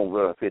client's going to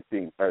run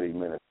 15, 30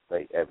 minutes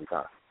late every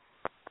time.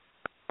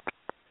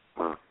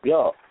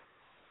 Yo,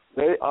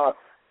 they are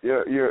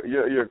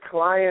your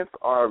clients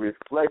are a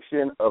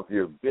reflection of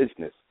your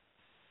business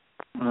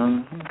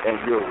and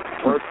your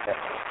work ethic.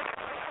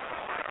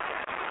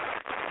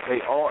 They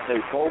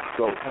both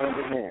go hand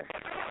in hand.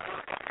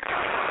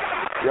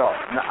 Yo,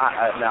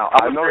 now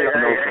I know you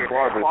know some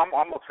barbers. I'm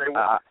gonna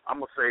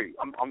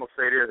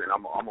say this, and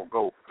I'm gonna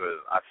go because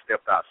I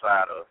stepped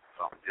outside of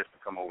something just to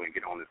come over and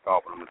get on this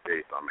call. But I'm gonna tell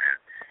you something, man.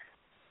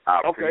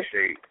 I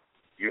appreciate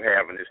you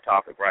having this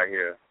topic right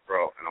here,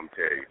 bro. And I'm gonna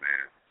tell you,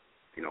 man.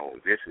 You know,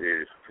 this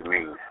is to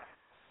me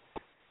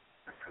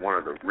one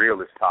of the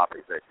realest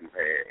topics that you've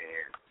had,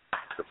 and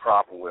the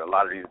problem with a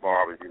lot of these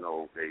barbers, you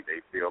know,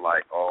 they feel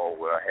like, oh,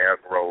 well, hair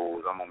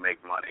grows, I'm gonna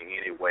make money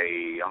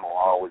anyway, I'm gonna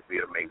always be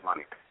able to make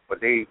money.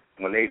 But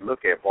when they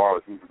look at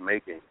barbers who's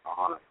making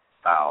 $100,000,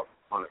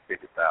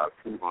 $150,000,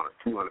 $200,000,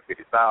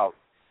 $250,000,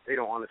 they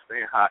don't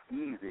understand how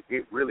easy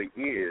it really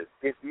is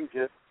if you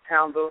just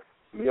handle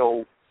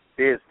your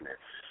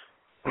business.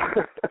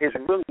 It's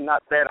really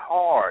not that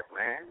hard,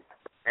 man.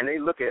 And they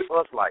look at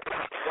us like,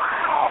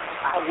 wow,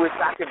 I wish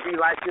I could be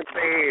like your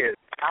Feds.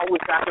 I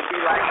wish I could be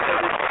like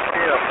Kevin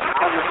Hill.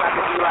 I wish I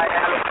could be like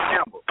Alex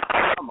Campbell.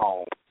 Come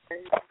on,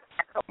 man.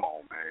 Come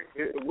on, man.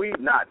 We're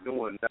not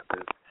doing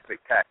nothing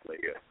spectacular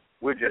here.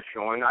 We're just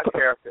showing our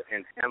character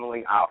and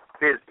handling our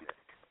business.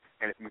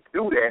 And if you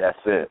do that,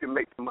 you can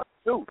make the money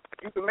too.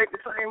 You can make the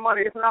same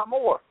money, if not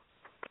more.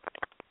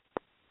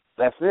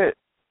 That's it.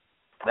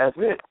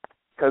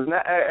 Because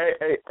now,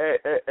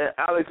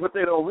 Alex, what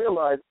they don't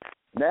realize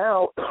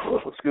now,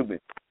 excuse me.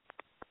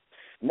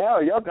 Now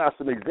y'all got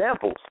some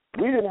examples.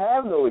 We didn't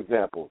have no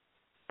examples.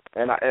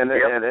 And I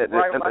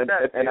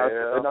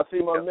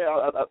see my man.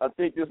 I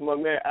think this my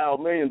man Al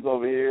Millions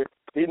over here.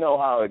 He know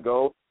how it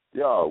goes.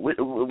 Yo, we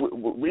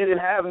didn't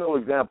have no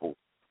examples.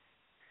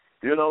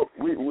 You know,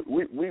 we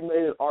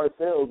made it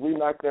ourselves. We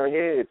knocked our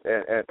heads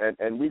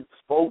and we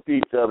spoke to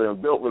each other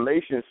and built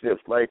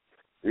relationships like,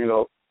 you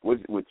know,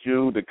 with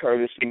you, the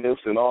Curtis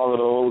Smiths and all of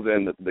those,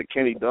 and the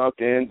Kenny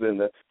Duncans and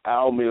the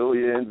Al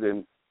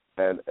Millions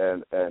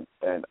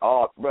and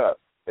all, bruh.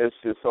 It's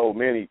just so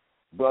many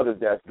brothers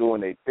that's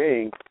doing their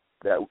thing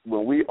that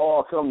when we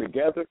all come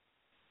together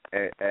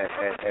and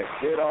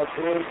did our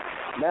thing,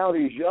 now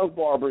these young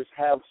barbers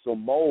have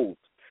some molds.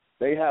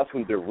 They have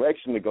some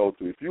direction to go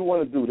through. If you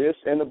want to do this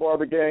in the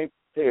barber game,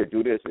 here,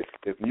 do this.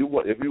 If you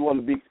want to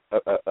be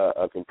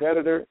a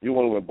competitor, you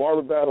want to win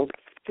barber battles,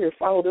 here,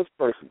 follow this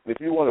person. If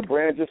you want to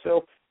brand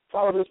yourself,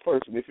 follow this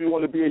person. If you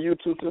want to be a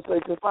YouTube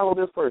sensation, follow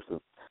this person.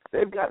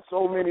 They've got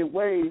so many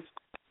ways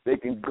they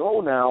can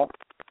go now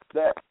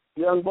that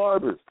young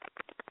barbers,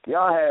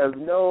 y'all have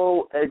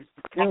no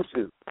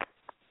excuses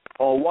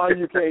on why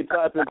you can't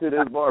tap into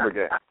this barber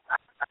game.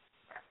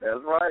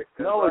 That's right.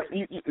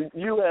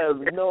 You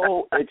have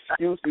no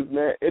excuses,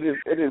 man. It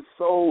is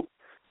so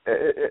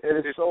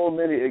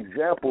many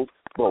examples,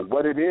 but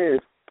what it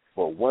is,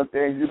 but one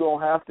thing you're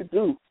going to have to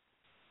do,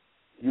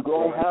 you're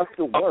going to have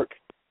to work.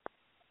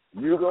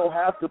 You're going to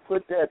have to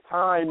put that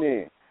time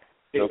in.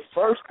 The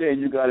first thing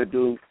you got to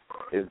do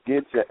is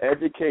get your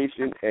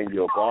education and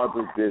your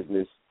barber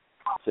business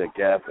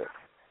together.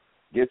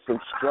 Get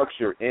some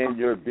structure in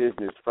your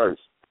business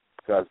first,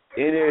 because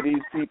any of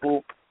these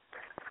people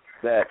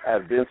that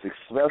have been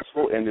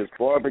successful in this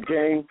barber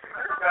game,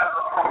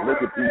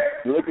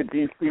 look at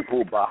these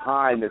people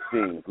behind the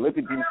scenes. Look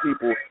at these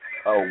people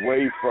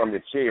away from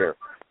the chair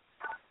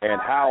and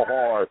how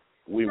hard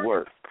we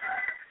work.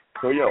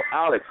 So, yo,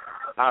 Alex,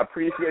 I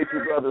appreciate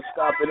you, brother,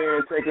 stopping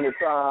in, taking the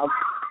time.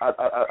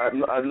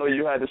 I know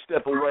you had to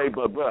step away,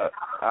 but, bro,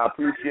 I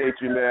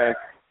appreciate you, man.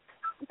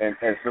 And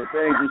some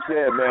things you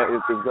said, man,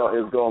 is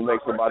going to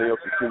make somebody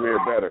else's career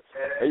better.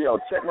 Hey, yo,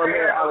 check my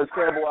man Alex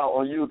Campbell out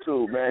on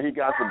YouTube, man. He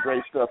got some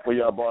great stuff for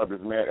y'all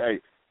barbers, man. Hey,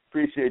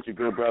 appreciate you,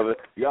 good brother.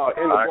 Y'all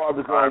in the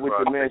Barber Zone with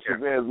your man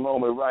Chavez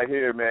Moment right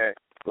here, man.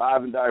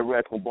 Live and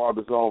direct from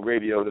Barber Zone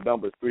Radio. The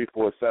number is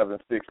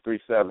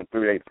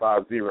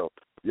 347-637-3850.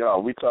 Yo,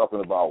 we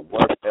talking about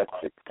work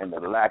ethic and the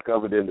lack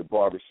of it in the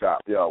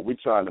barbershop. Yo, we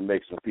trying to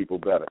make some people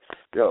better.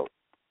 Yo,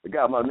 we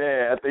got my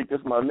man, I think this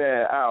is my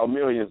man, Al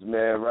Millions,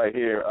 man, right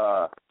here,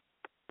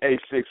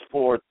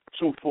 864-247.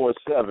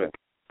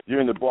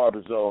 You're in the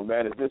Barber Zone,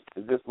 man. Is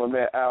this my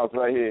man Al's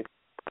right here?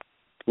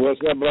 What's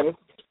up, brother?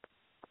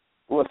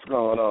 What's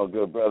going on,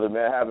 good brother,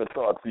 man? I haven't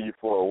talked to you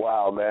for a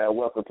while, man.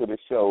 Welcome to the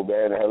show,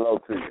 man, and hello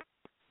to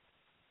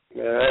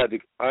you. Man,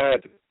 I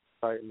had to,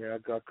 man. I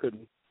just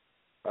couldn't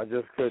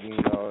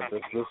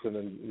just listen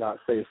and not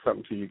say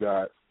something to you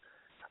guys.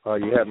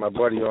 You had my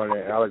buddy on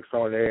there, Alex,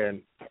 on there,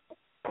 and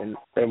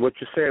what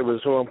you said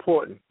was so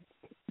important.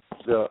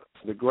 The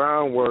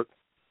groundwork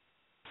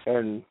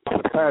and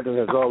the pattern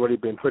has already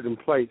been put in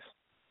place.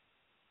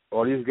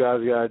 All these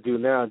guys got to do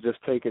now is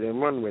just take it and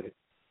run with it.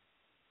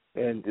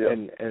 And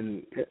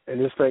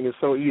this thing is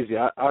so easy.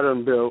 I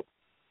done built,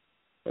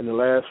 in the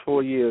last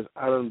 4 years,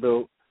 I done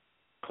built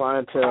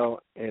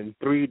clientele in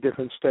 3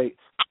 different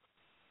states.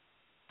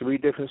 3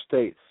 different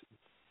states.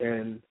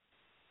 And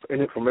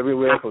from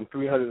everywhere from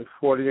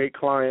 348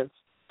 clients,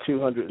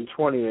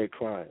 228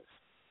 clients.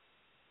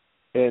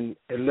 In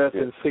less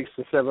than 6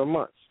 to 7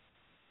 months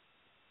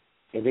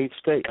in each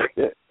state.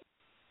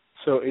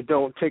 So it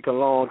don't take a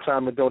long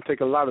time. It don't take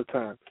a lot of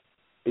time.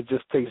 It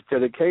just takes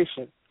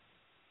dedication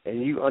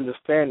and you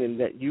understanding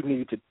that you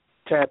need to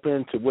tap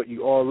into what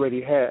you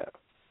already have.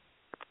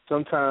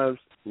 Sometimes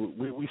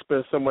we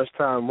spend so much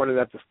time running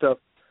after stuff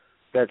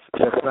that's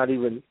not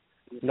even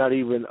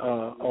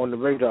on the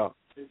radar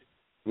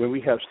when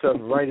we have stuff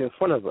right in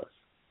front of us.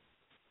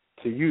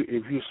 So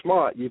if you're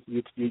smart,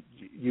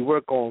 you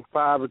work on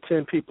 5 or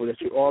 10 people that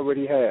you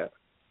already have,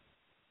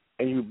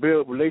 and you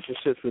build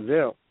relationships with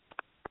them,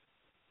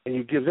 and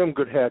you give them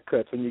good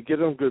haircuts, and you give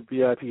them good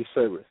VIP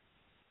service,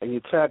 and you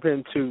tap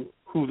into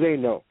who they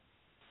know.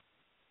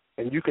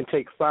 And you can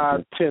take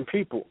 5, 10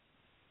 people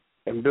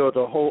and build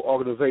a whole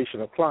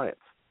organization of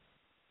clients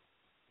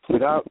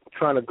without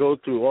trying to go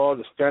through all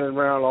the standing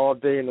around all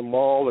day in the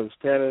mall and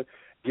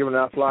giving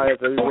out flyers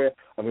everywhere.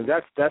 I mean,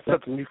 that's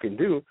something you can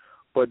do,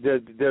 but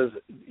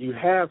you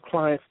have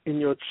clients in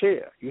your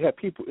chair. You have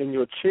people in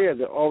your chair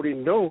that already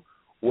know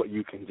what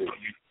you can do.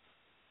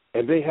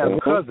 And they have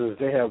cousins,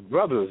 they have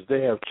brothers,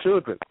 they have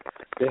children,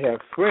 they have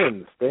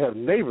friends, they have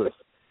neighbors.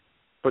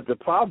 But the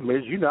problem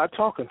is you're not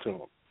talking to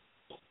them.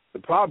 The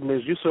problem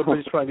is you're so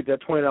busy trying to get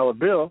that $20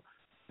 bill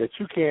that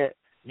you can't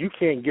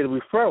get a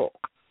referral.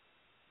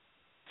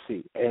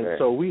 See, and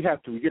so we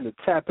have to begin to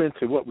tap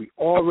into what we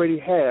already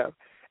have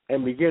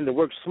and begin to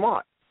work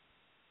smart,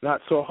 not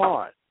so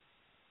hard.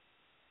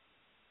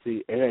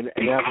 See, and that's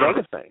the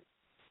other thing.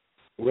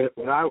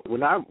 When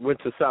I went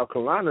to South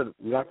Carolina,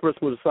 when I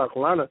first moved to South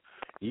Carolina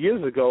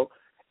years ago,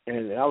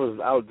 and I was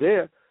out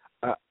there,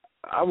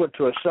 I went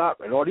to a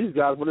shop, and all these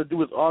guys wanted to do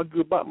was argue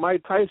about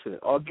Mike Tyson,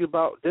 argue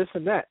about this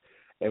and that.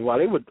 And while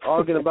they were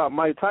arguing about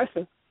Mike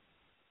Tyson,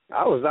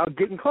 I was out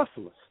getting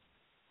customers.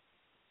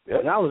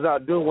 And I was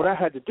out doing what I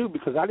had to do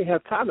because I didn't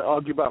have time to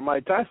argue about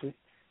Mike Tyson.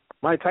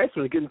 Mike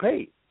Tyson was getting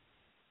paid.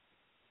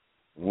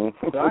 So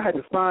I had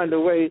to find a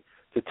way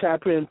to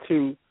tap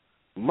into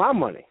my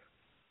money.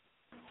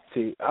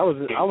 See, I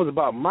was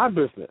about my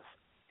business.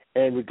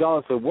 And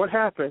regardless of what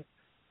happened,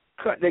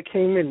 cut that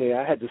came in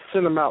there, I had to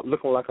send them out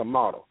looking like a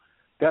model.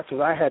 That's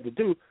what I had to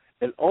do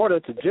in order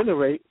to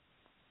generate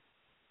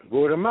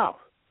word of mouth.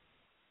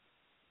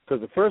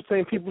 Because the first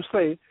thing people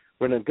say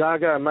when a guy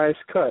got a nice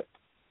cut,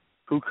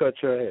 who cut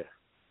your hair?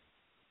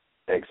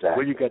 Exactly.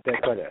 Where you got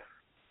that cut at?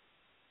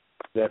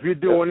 Now, if you're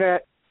doing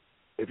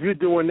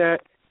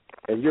that,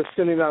 and you're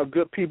sending out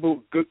good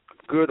people, good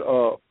what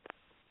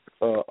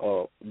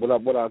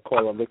I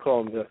call them, they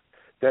call them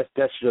that's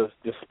just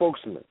the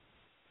spokesman.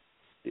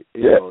 You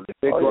know,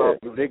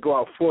 they go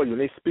out for you, and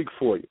they speak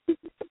for you.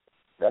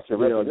 That's your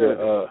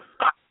representative.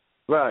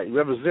 Right,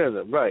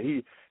 representative. Right,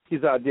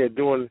 he's out there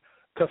doing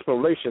customer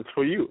relations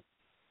for you.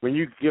 When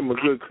you give him a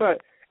good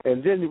cut,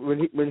 and then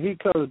when he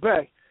comes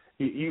back,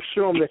 you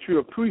show him that you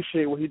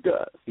appreciate what he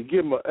does. You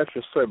give him an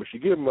extra service. You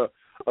give him a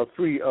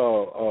free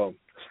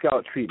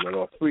scalp treatment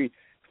or a free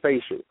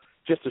facial,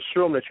 just to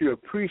show him that you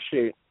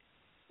appreciate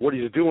what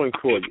he's doing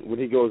for you when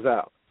he goes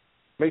out.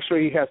 Make sure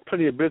he has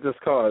plenty of business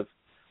cards,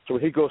 so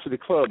when he goes to the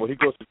club or he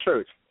goes to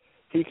church,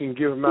 he can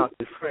give them out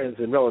to friends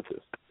and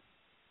relatives.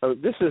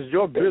 This is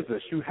your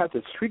business. You have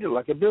to treat it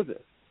like a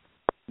business.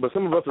 But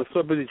some of us are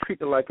so busy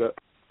treating it like a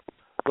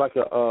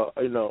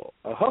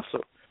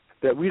hustle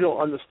that we don't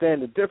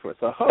understand the difference.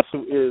 A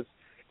hustle is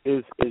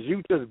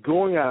you just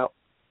going out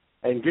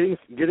and getting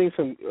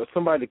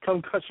somebody to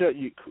come cut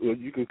you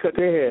can cut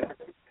their hair,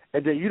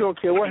 and then you don't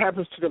care what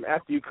happens to them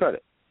after you cut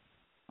it.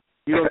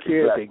 You don't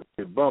care if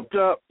they get bumped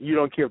up. You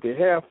don't care if their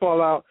hair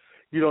fall out.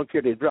 You don't care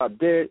if they drop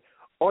dead.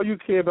 All you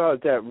care about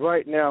is that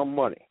right now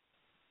money.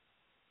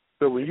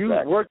 So when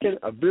you're working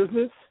a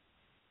business,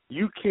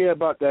 you care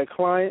about that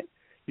client.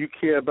 You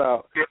care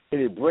about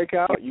any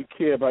breakout. You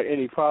care about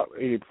any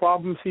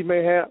problems he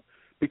may have,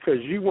 because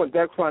you want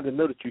that client to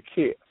know that you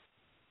care.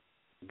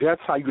 That's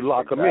how you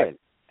lock them in.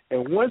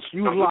 And once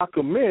you lock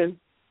them in,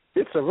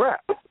 it's a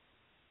wrap.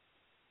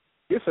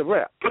 It's a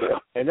wrap.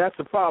 And that's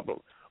the problem.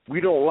 We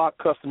don't lock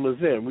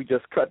customers in. We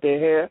just cut their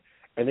hair,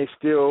 and they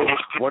still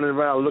running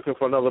around looking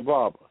for another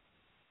barber.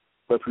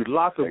 But if we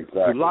lock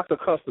the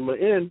customer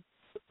in,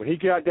 when he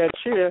got that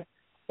chair,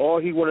 all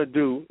he want to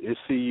do is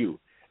see you.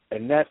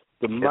 And that's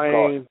the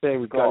main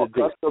thing we got to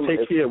do.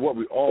 Take care of what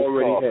we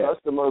already have.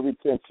 Customer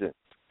retention.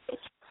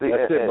 See,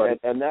 that's it, buddy.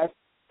 And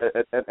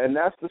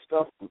that's the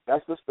stuff.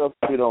 That's the stuff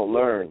we don't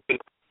learn.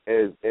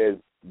 Is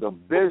the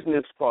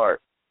business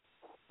part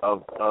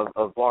of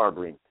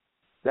barbering.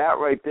 That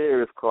right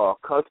there is called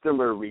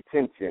customer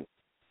retention.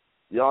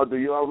 Do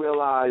y'all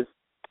realize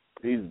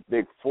these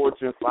big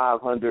Fortune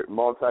 500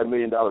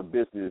 multi-million-dollar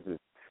businesses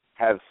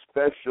have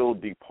special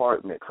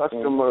department,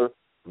 customer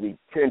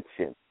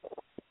retention,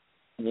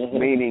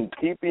 meaning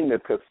keeping the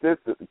customers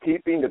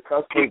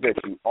that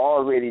you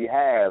already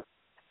have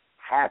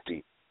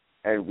happy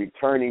and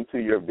returning to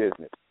your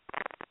business.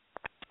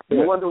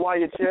 You wonder why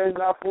your chair is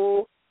not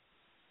full,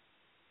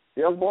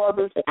 young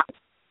barbers?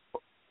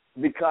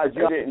 Because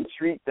you didn't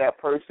treat that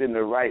person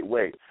the right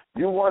way.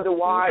 You wonder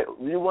why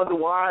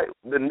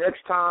the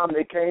next time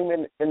they came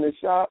in the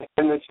shop,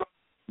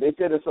 they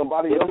said it's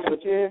somebody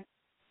else's chair?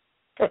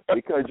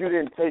 Because you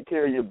didn't take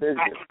care of your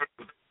business.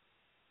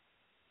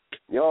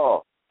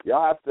 Y'all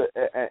have to,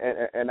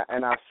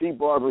 and I see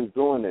barbers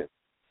doing this.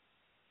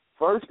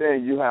 First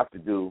thing you have to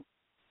do,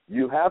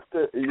 you have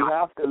to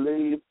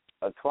leave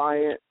a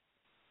client,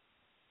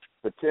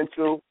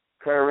 potential,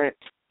 current,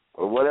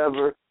 or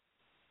whatever,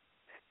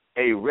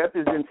 a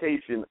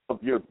representation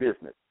of your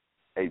business,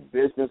 a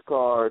business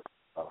card,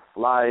 a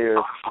flyer,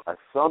 or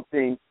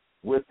something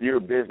with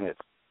your business,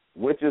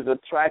 which is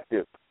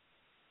attractive,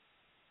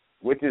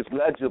 which is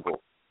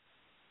legible,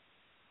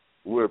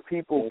 where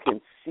people can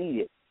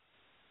see it.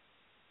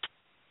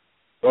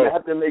 You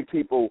have to make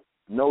people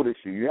notice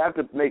you. You have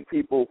to make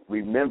people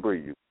remember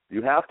you.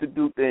 You have to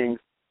do things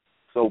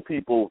so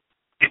people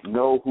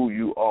know who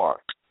you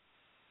are.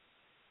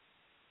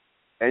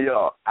 And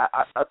y'all,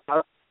 I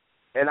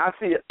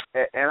see it,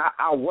 and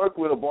I work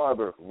with a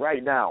barber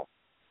right now.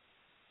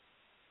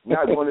 I'm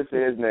not going to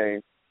say his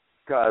name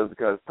because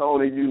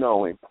Tony, you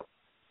know him.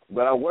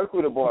 But I work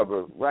with a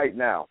barber right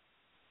now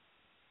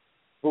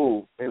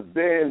who's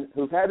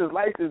had his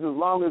license as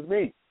long as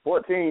me,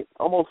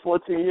 almost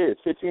 14 years,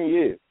 15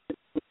 years,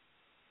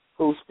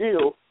 who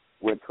still,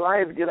 when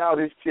clients get out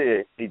his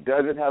chair, he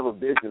doesn't have a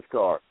business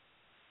card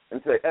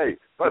and say, hey,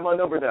 write my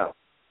number down.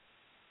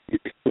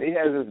 He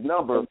has his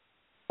number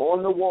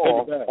on the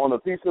wall on a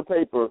piece of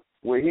paper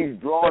where he's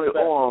drawn it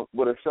on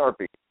with a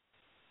Sharpie.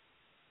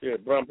 Yeah,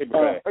 brown paper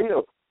bag.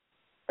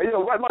 Hey,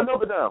 write my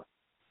number down.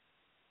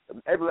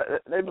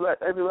 They be like,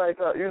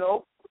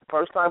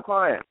 first time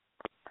client.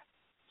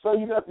 So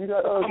you got, give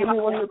me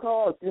one of your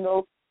cards,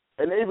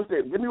 And they would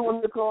say, give me one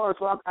of your cards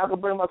so I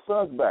can bring my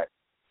sons back.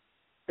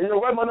 And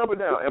write my number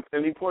down,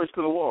 and he points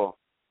to the wall.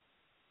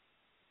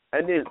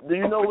 And then, do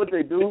you know what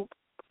they do?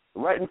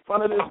 Right in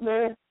front of this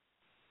man,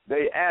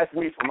 they ask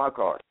me for my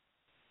card.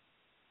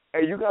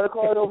 Hey, you got a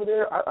card over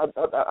there?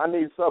 I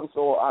need something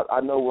so I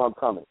know where I'm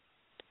coming,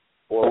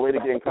 or a way to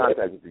get in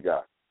contact with you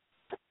guys.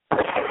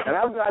 And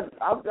I've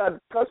got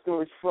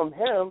customers from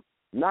him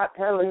not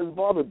handling his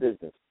barber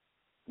business.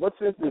 What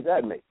sense does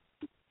that make?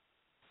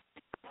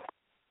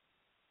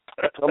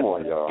 Come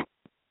on, y'all.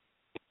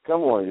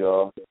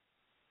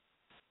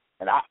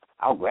 And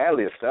I'll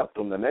gladly accept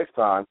them the next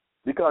time,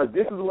 because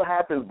this is what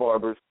happens,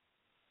 barbers.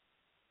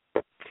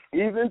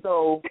 Even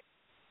though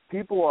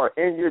people are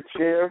in your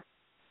chair,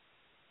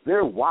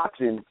 they're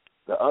watching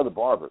the other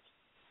barbers.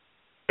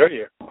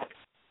 Yeah.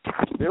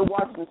 They're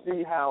watching to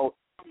see how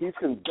he's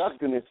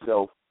conducting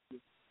himself,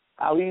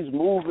 how he's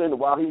moving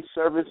while he's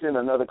servicing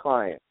another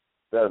client.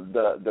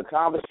 The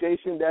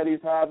conversation that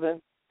he's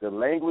having, the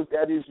language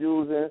that he's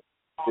using,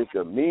 his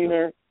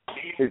demeanor,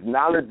 his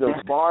knowledge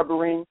of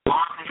barbering.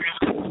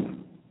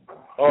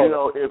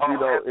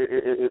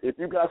 If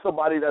you got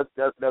somebody that's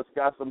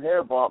got some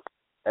hair bumps,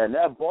 and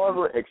that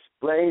barber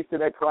explains to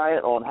that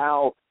client on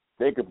how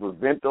they can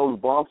prevent those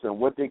bumps and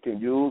what they can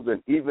use,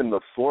 and even the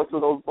source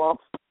of those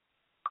bumps,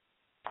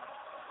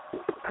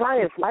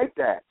 clients like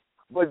that.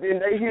 But then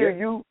they hear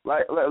you,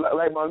 like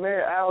my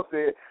man Al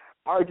said,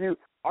 arguing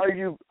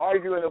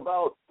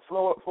about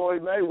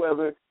Floyd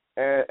Mayweather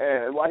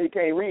and why he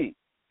can't read.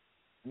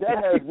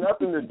 That has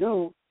nothing to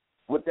do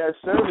with that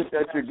service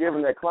that you're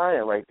giving that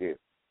client right there.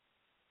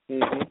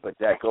 Mm-hmm. But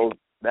that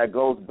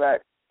goes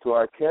back to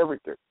our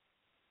character.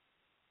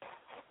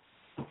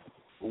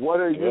 What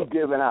are you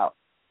giving out?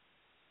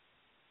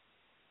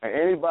 And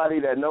anybody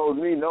that knows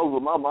me knows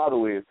what my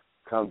motto is: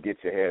 come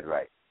get your head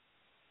right.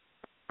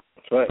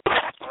 That's right.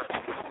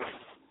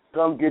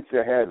 Come get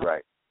your head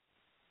right.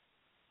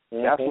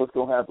 Mm-hmm. That's what's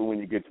going to happen when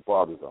you get your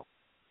barbers on.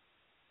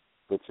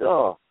 But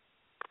y'all,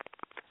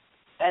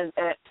 and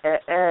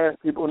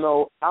people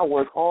know I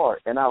work hard,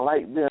 and I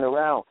like being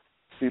around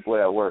people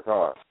that work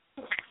hard.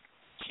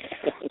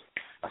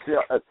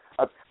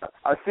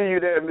 I see you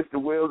there, Mr.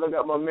 Wills. I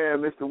got my man,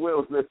 Mr.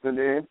 Wills, listening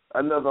in.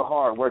 Another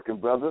hard-working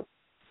brother.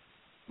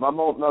 My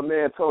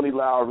man, Tony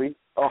Lowry,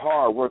 a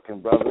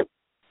hard-working brother.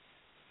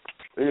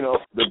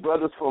 The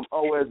brothers from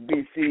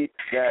OSBC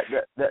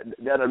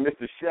that are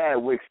Mr.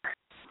 Shadwick's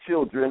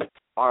children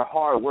are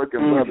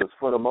hard-working brothers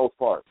for the most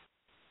part,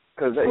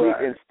 because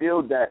he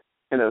instilled that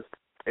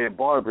in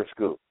barber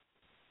school.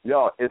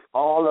 Y'all, it's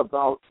all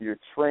about your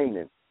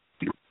training.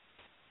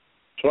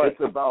 Right.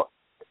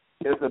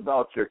 It's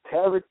about your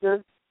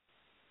character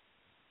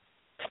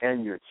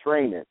and your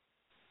training.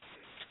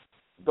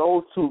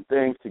 Those two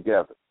things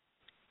together.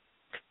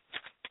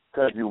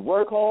 Because you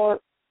work hard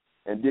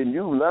and then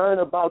you learn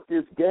about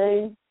this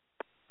game,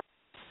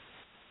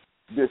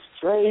 this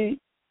trade,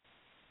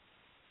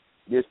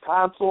 this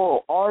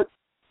tonsorial art,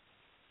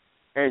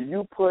 and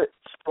you put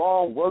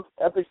strong work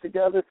ethics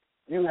together,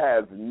 you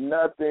have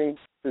nothing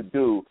to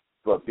do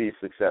but be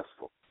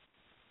successful.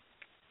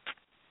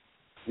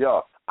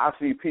 Yo, I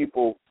see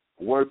people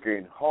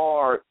working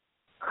hard,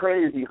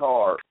 crazy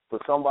hard for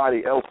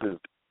somebody else's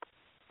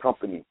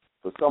company,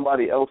 for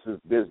somebody else's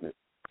business.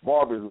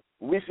 Barbers,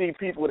 we see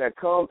people that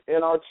come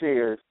in our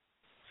chairs,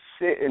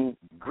 sitting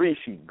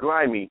greasy,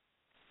 grimy,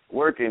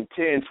 working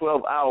 10,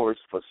 12 hours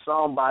for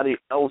somebody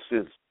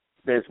else's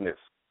business.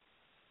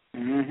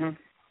 Mm-hmm.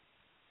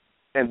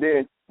 And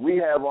then we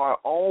have our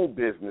own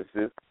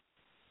businesses.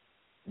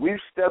 We've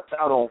stepped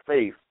out on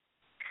faith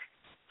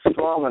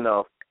strong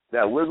enough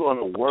that we're going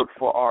to work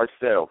for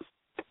ourselves.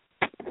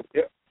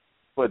 Yep.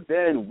 But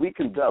then we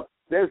conduct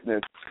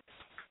business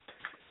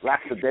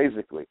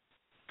lackadaisically.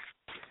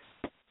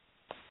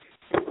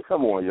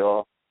 Come on,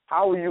 y'all.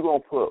 How are you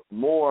going to put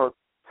more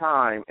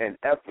time and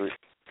effort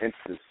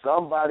into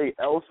somebody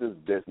else's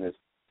business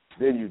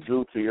than you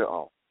do to your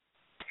own?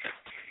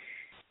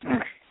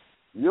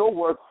 You'll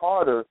work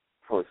harder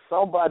for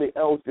somebody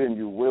else than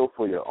you will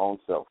for your own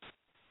self.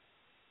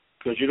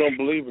 Because you don't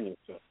believe in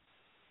yourself.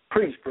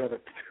 Preach, brother.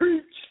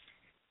 Preach.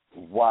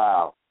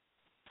 Wow.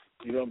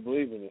 You don't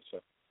believe in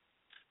yourself.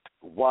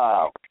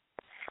 Wow.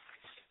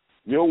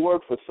 You'll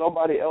work for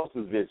somebody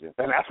else's vision.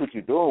 And that's what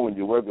you're doing when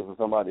you're working for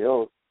somebody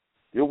else.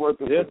 You're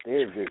working for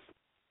their vision.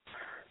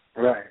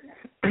 Right.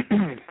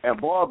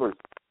 And barbers,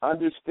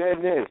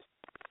 understand this.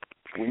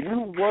 When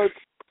you work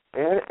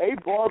in a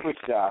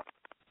barbershop,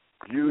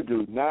 you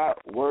do not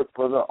work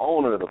for the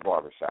owner of the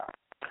barbershop.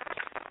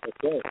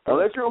 Okay.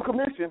 Unless you're on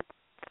commission.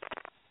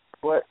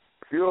 But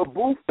if you're a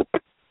booth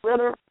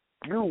renter,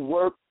 you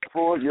work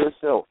for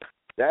yourself.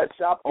 That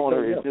shop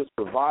owner is just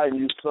providing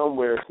you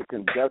somewhere to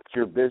conduct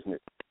your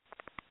business.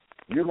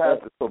 You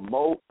have to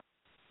promote,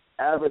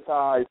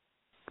 advertise,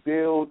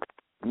 build,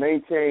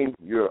 maintain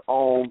your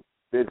own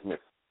business.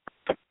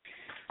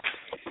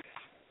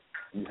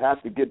 You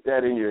have to get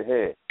that in your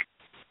head.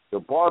 The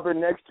barber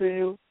next to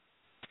you,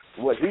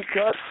 what he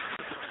cuts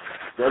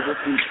doesn't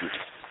suit you.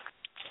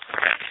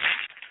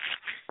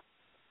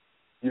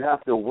 You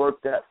have to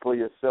work that for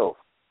yourself.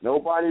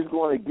 Nobody's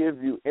going to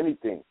give you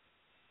anything.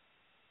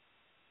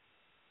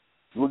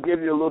 We'll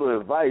give you a little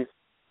advice.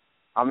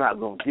 I'm not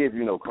going to give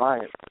you no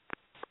clients.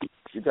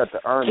 You got to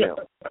earn them.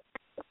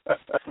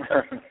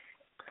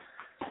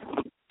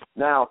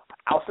 Now,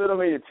 I'll sit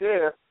them in your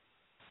chair.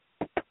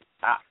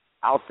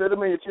 I'll sit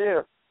them in your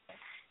chair.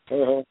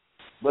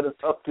 But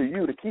it's up to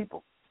you to keep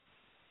them.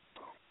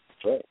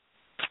 Right.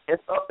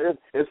 It's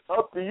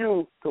up to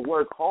you to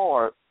work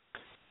hard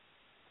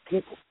to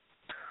keep them.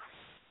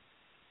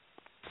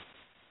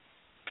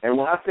 And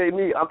when I say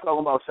me, I'm talking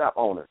about shop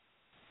owners.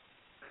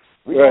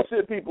 We don't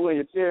sit people in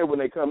your chair when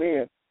they come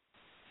in.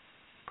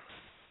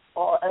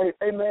 Oh,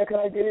 hey, man, can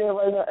I get in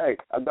right now? Hey,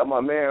 I got my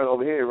man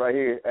over here, right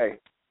here. Hey,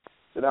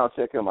 sit down,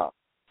 check him out.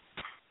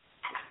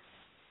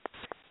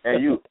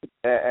 And you,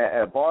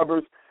 and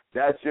barbers,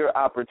 that's your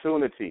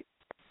opportunity.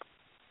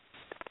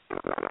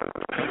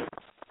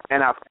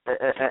 And I've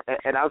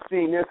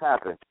seen this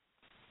happen.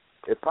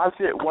 If I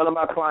sit one of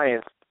my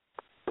clients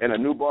in a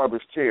new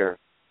barber's chair,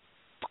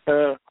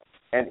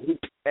 and he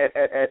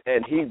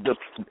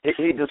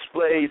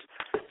displays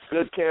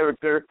good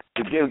character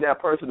to give that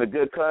person a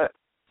good cut,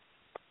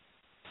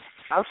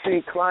 I've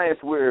seen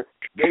clients where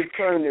they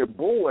turn their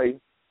boy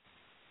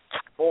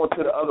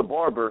onto the other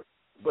barber,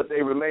 but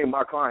they remain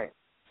my client.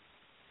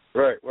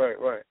 Right.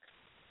 You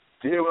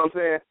hear what I'm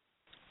saying?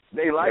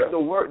 They like the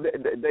work.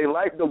 They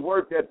like the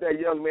work that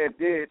young man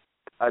did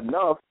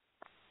enough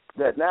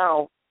that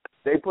now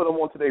they put him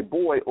onto their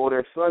boy or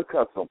their son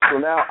cuts him. So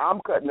now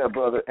I'm cutting that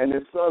brother, and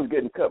his son's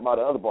getting cut by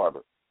the other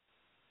barber.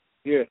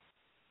 Yeah.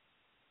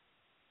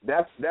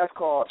 That's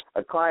called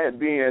a client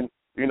being,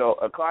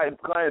 a client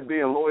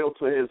being loyal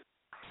to his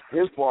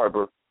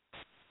barber,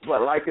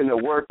 but liking the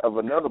work of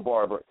another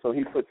barber, so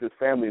he puts his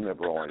family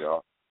member on,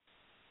 y'all.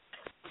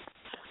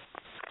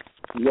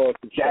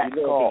 That's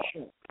called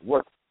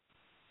work.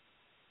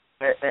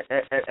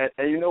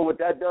 And you know what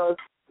that does?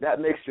 That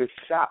makes your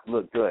shop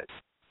look good.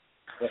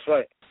 That's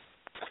right.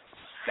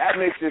 That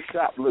makes your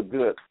shop look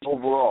good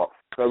overall.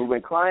 Because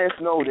when clients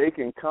know they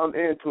can come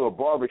into a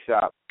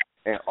barbershop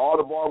and all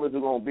the barbers are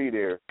going to be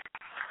there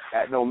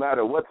at no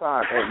matter what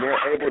time, and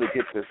they're able to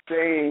get the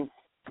same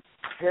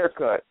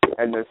haircut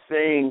and the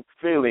same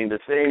feeling, the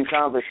same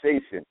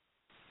conversation,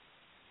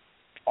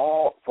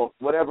 all for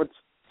whatever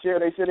chair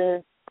they sit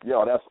in,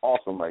 yo, that's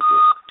awesome right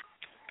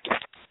there.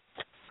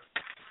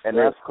 And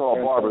that's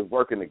called barbers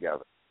working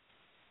together.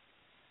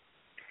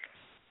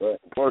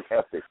 Work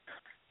ethic.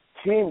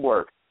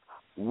 Teamwork.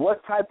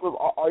 What type of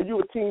are you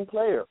a team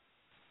player?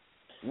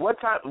 What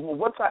type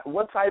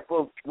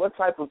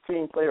of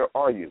team player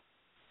are you?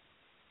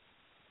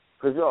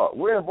 Because, y'all,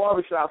 we're in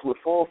barbershops with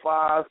 4,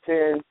 5,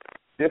 10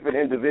 different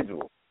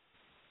individuals.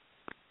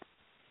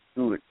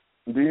 Do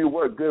you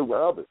work good with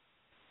others?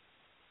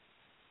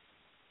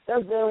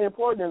 That's very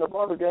important in the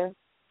barber game.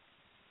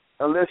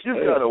 Unless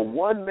you've got a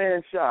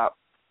one-man shop,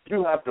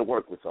 you have to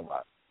work with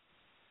somebody.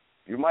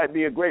 You might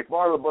be a great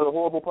barber, but a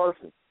horrible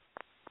person.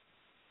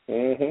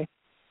 Mm-hmm.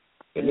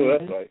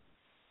 That's right.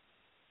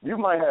 You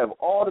might have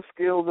all the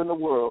skills in the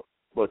world,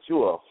 but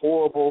you're a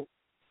horrible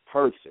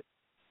person.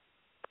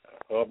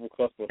 Horrible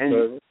customer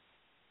service.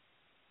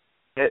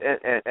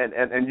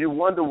 And you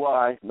wonder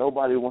why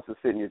nobody wants to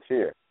sit in your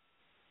chair.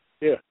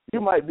 Yeah. You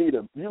might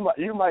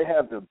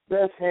have the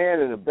best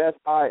hand and the best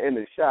eye in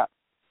the shop,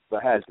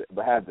 but have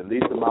the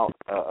least amount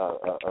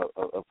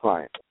of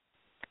clients.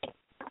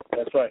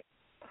 That's right.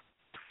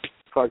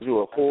 Because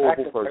you're a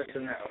horrible person.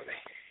 Personality.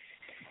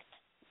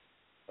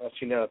 I've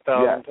seen that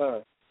 1,000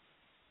 times.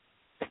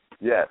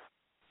 Yes.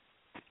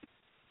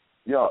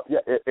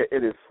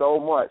 It is so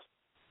much.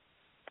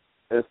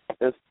 It's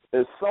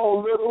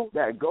so little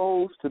that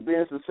goes to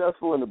being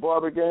successful in the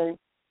barber game,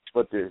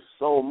 but there's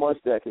so much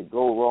that could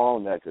go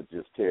wrong that could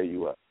just tear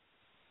you up.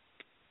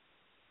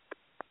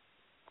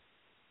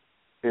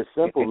 It's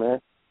simple,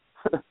 man.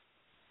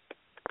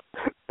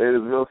 It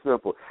is real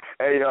simple.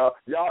 Hey, y'all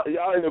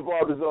in the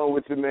Barber Zone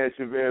with your man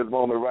Chavez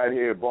Moment right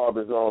here at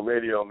Barber Zone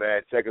Radio,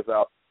 man. Check us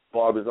out,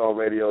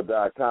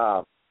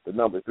 barberzoneradio.com. The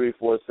number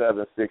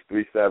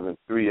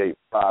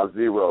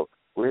 347-637-3850.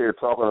 We're here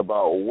talking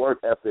about work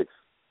ethics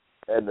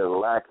and the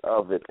lack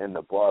of it in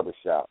the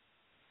barbershop.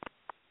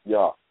 We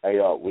got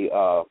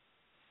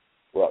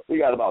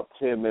about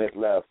 10 minutes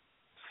left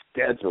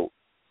scheduled,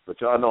 but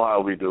y'all know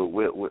how we do.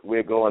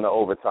 We're going to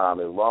overtime.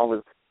 As long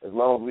as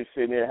we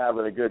sitting here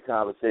having a good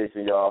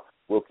conversation, y'all,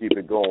 we'll keep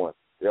it going.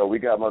 We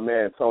got my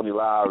man Tony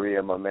Lowry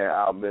and my man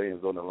Al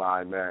Millions on the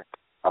line, man.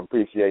 I'm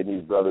appreciating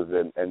these brothers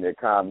and their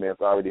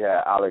comments. I already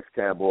had Alex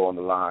Campbell on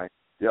the line.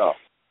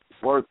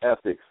 Work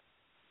ethics.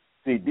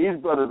 See, these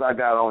brothers I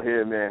got on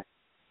here, man,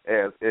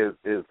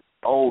 is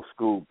old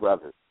school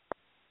brothers.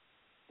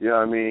 You know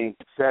what I mean?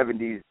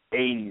 70s,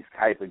 80s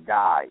type of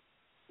guy.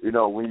 You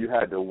know, when you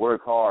had to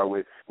work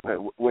hard,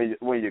 when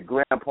your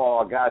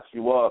grandpa got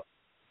you up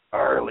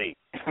early.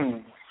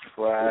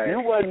 Right. If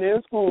you wasn't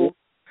in school,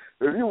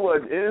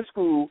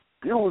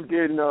 you was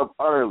getting up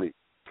early.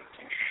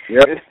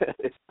 Yep.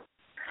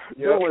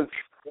 Doing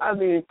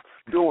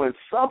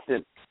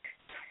something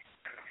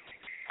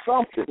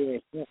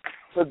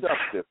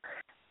productive.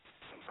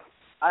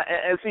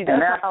 And see,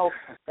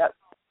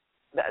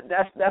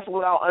 that's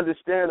what I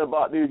understand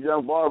about these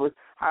young barbers,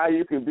 how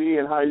you can be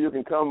and how you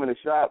can come in the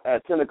shop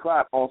at 10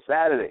 o'clock on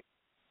Saturday.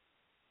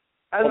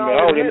 I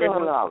already made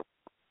 $100.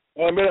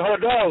 I made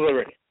 $100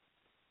 already.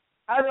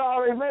 I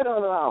already made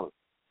 $100.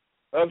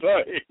 That's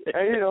right.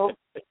 And,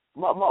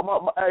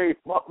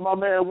 my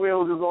man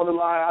Wills is on the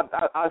line.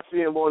 I see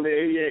him on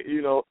there. He ain't, he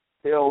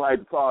don't like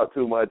to talk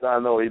too much. I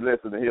know he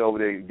listens and he over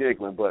there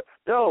giggling. But,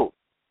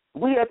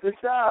 we at the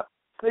shop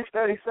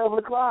 6:30, 7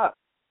 o'clock.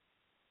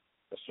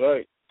 That's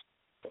right.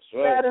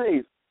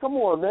 Saturdays. Come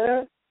on,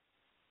 man.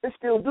 It's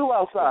still due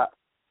outside.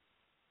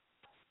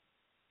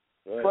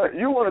 Right. But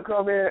you want to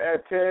come in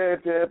at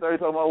 10:30,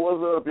 talking about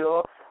what's up,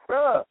 y'all?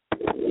 Bruh,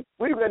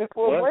 we ready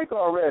for a break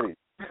already.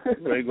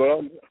 Ready to go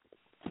on?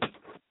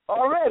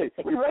 Already.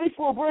 We ready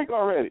for a break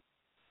already.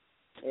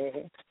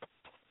 Mm-hmm.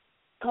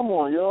 Come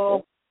on,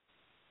 y'all.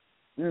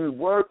 You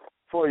work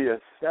for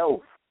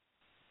yourself.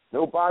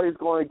 Nobody's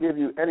going to give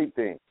you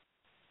anything.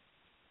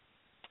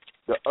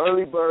 The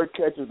early bird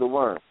catches the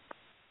worm.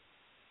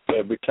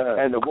 Every time.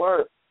 And the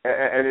worm,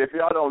 and if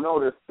y'all don't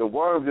notice, the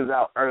worms is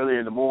out early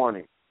in the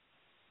morning.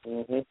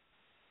 Mm-hmm.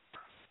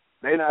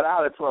 They not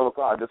out at 12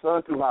 o'clock. The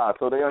sun's too high,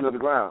 so they under the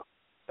ground.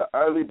 The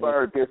early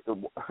bird gets the.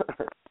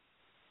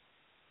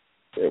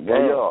 Hey,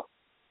 y'all,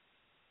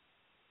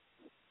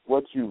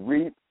 what you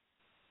reap,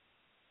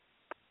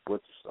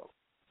 what you sow.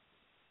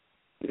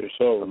 You're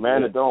so. A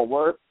man that don't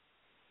work,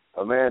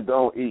 a man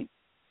don't eat.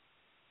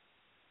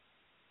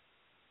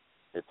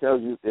 It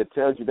tells you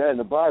that in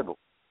the Bible.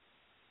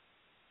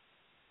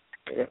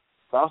 Yeah.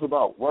 Talks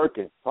about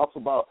working. Talks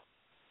about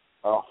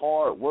a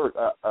hard work,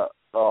 a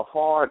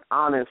hard,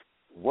 honest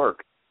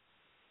work.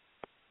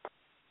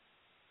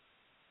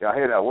 Y'all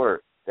hear that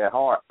word? That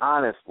hard,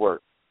 honest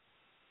work.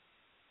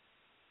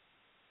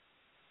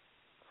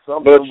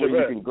 Something where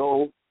you can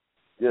go.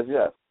 Yes.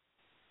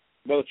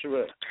 Brother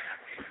Charette.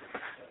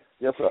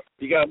 Yes, sir.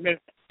 You got a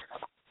minute?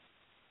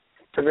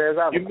 Therese,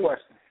 I have a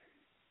question.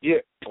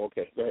 Yeah.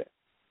 Okay, go ahead.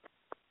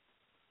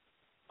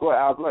 Go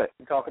ahead, Al. Go ahead.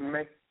 You talking to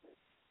me?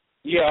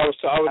 Yeah, I was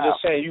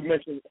just saying. You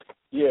mentioned.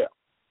 Yeah.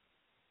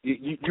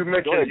 You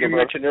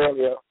mentioned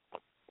earlier.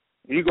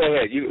 You go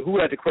ahead. Who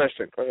had the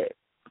question? Go ahead.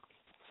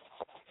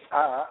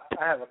 I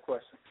have a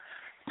question,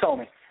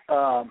 Tony.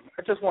 I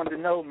just wanted to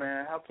know,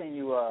 man, how can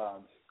you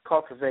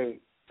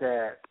cultivate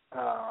that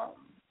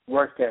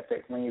work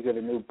ethic when you get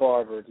a new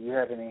barber? Do you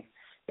have any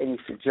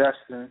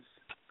suggestions?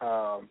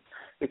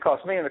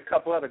 Because me and a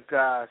couple other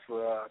guys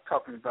were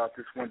talking about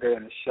this one day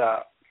in the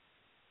shop,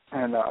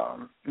 and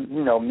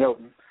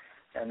Milton,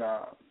 and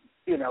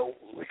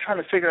we're trying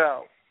to figure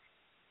out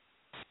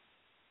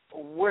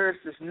where's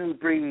this new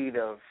breed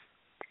of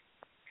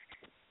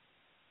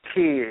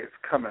kids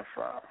coming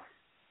from.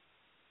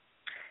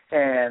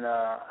 And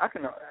I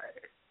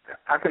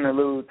can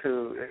allude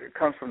to it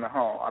comes from the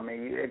home. I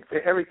mean,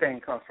 everything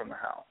comes from the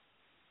house.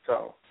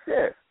 So,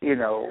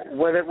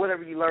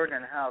 whatever you learn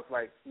in the house,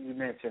 like you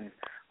mentioned,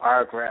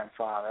 our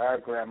grandfather, our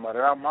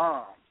grandmother, our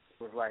mom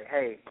was like,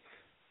 hey,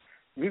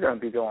 you're going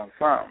to be doing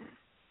something.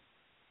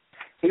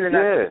 Even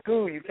after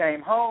school, you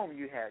came home,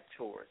 you had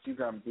chores. You're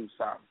going to do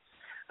something.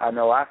 I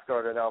know I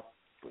started off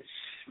with,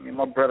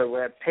 my brother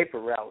had paper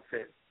routes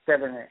at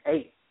 7 and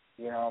 8,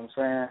 you know what I'm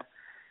saying?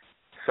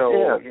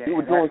 So you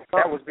were doing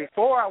that was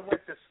before I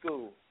went to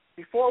school.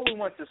 Before we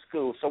went to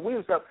school. So we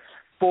was up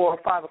 4 or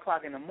 5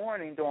 o'clock in the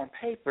morning doing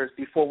papers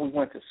before we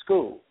went to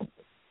school.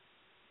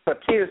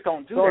 But kids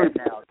don't do that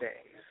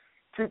nowadays.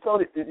 See,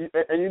 Tony,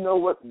 and you know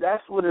what?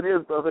 That's what it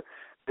is, brother.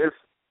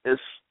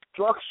 It's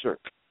structure.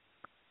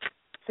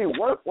 See,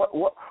 work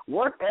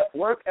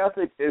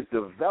ethic is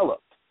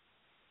developed.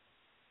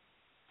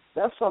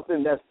 That's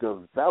something that's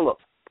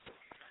developed.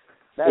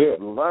 That's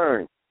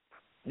learned.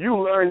 You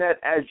learn that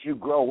as you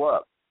grow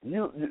up.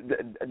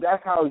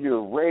 That's how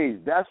you're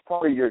raised. That's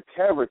part of your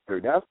character.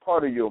 That's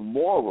part of your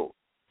morals.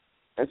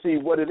 And see,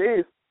 what it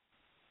is,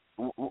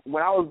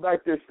 when I was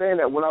back there saying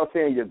that, when I was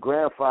saying your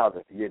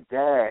grandfather, your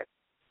dad,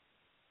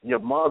 your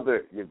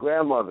mother, your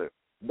grandmother,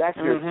 that's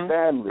your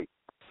family.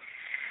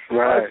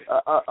 Right.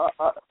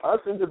 Us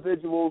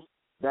individuals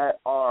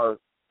that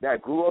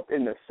grew up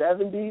in the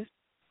 70s,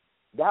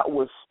 that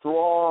was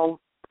strong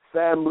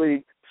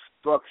family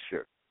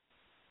structure.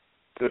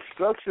 The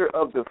structure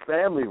of the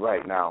family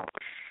right now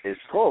is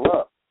tore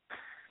up.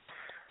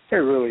 It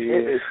really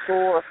is. It is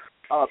tore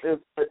up,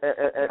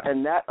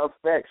 and that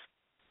affects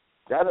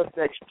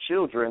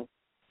children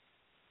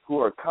who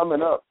are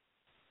coming up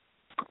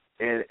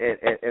in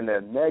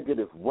a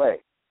negative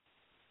way.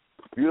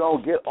 You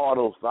don't get all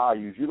those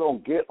values. You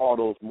don't get all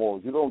those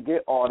morals. You don't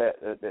get all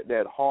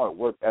that hard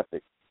work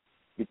ethic,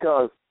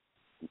 because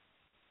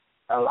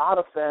a lot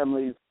of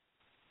families,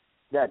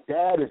 that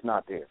dad is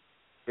not there.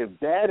 If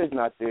dad is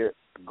not there,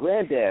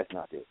 granddad's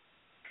not there.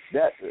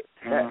 That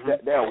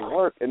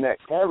work and that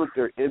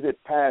character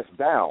isn't passed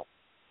down.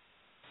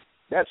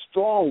 That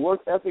strong work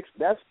ethics,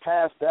 that's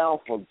passed down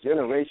from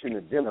generation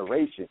to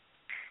generation.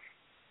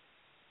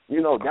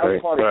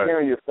 That's part of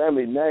carrying your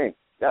family name.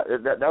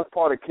 That's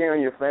part of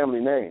carrying your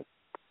family name.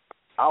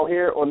 Out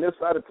here on this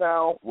side of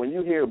town, when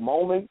you hear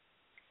Moman,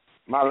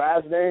 my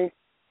last name,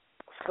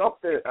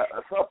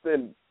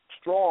 something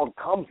strong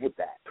comes with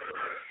that.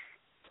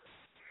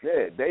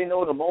 Yeah, they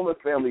know the Moman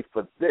family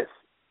for this.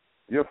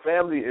 Your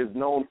family is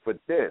known for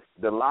this.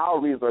 The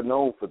Lowrys are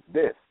known for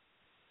this.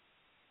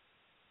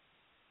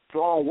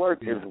 Strong work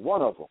is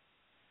one of them.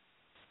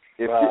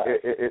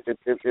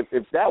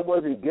 If that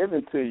wasn't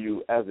given to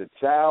you as a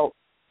child,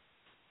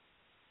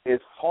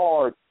 it's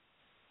hard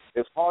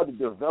to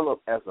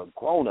develop as a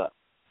grown-up.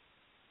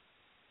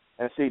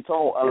 And see,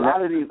 Tone, a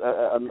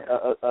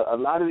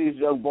lot of these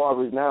young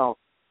barbers now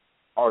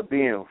are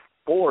being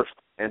forced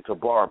into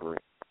barbering.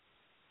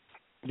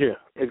 Yeah,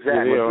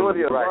 exactly.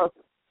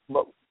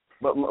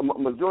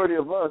 Majority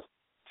of us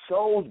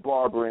chose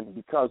barbering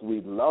because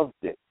we loved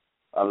it.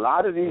 A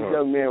lot of these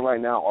young men right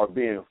now are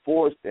being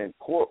forced and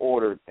court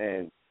ordered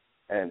and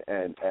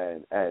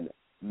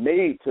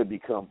made to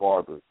become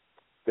barbers.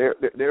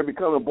 They're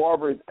becoming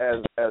barbers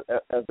as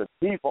a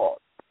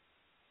default.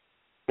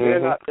 They're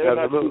not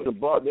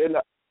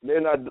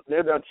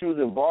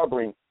choosing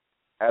barbering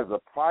as a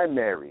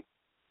primary.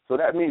 So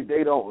that means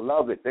they don't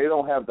love it. They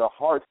don't have the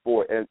heart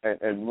for it.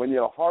 And when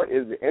your heart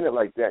isn't in it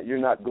like that, you're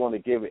not going to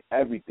give it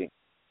everything.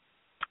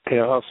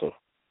 Yeah, hustle.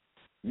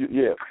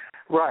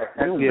 Right.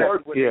 You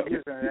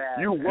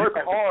work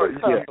hard.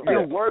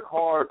 You work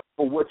hard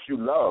for what you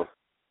love.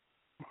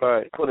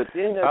 Right. For the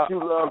thing that you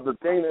love, the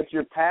thing that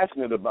you're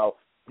passionate about,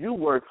 you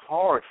work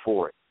hard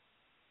for it.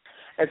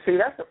 And see,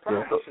 that's the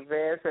problem,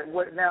 Chavez,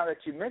 now that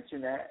you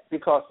mention that,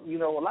 because, a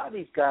lot of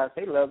these guys,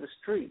 they love the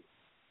street.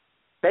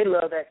 They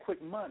love that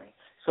quick money.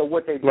 So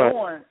what they're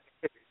doing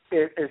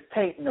is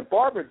tainting the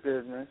barber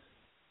business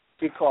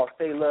because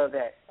they love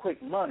that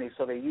quick money,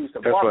 so they use the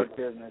barber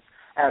business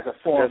as a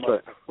form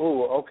of,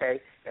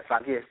 okay, if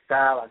I get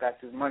style, I got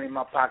this money in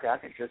my pocket, I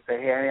can just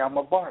say, hey, I'm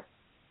a barber.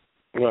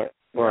 Right.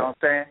 You know what I'm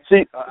saying?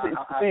 See,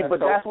 but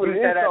that's what it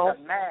is, Tony. As a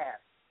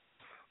math.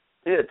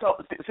 Yeah,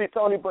 see,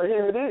 Tony, but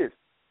here it is.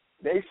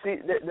 They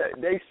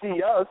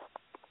see us,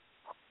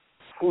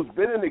 who's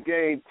been in the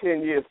game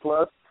 10 years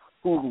plus,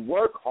 who's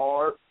worked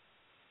hard.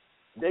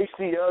 They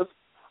see us,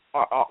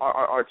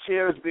 our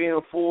chairs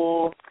being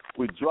full,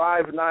 we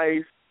drive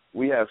nice,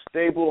 we have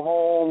stable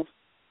homes.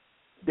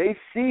 They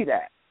see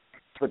that,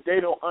 but they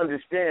don't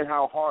understand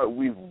how hard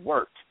we've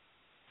worked.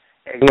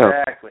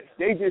 Exactly.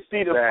 They just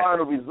see the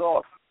final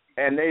result,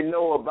 and they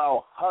know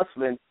about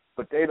hustling,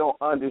 but they don't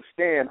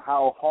understand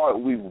how hard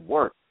we've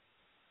worked.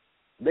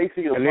 They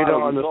see the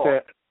final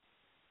result.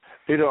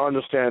 They don't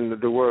understand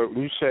the word.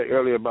 You said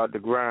earlier about the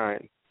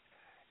grind.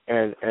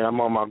 and I'm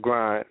on my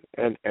grind.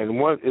 And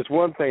it's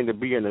one thing to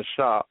be in a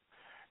shop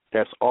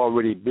that's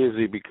already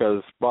busy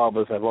because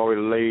barbers have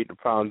already laid the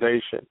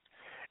foundation.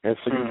 And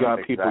so you got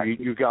people,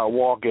 exactly. you got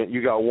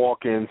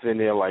walk-ins in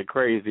there like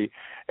crazy.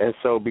 And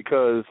so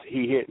because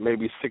he hit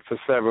maybe 6 or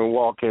 7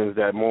 walk-ins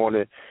that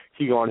morning,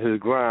 he on his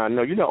grind.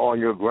 No, you're not on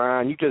your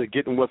grind. You just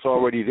getting what's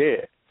already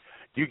there.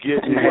 You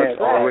getting what's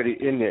already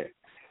in there.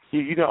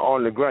 You're not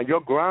on the grind.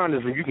 Your grind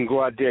is when you can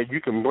go out there, you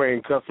can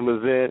bring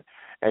customers in,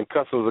 and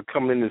customers are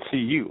coming in to see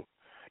you.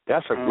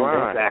 That's a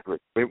grind. Exactly.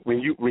 When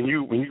you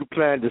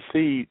plant the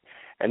seed,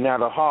 and now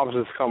the harvest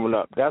is coming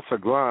up, that's a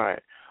grind.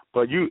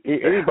 But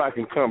anybody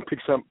can come pick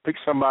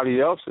somebody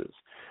else's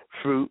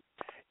fruit.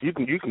 You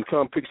can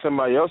come pick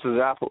somebody else's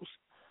apples.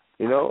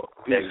 You know,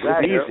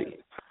 Exactly. It's easy.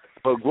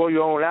 But grow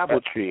your own apple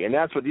tree, and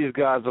that's what these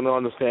guys don't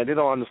understand. They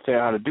don't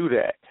understand how to do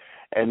that,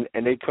 and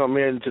they come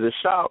into the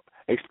shop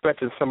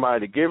expecting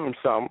somebody to give them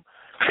something.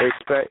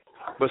 But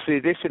see,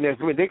 they sitting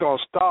there. They're gonna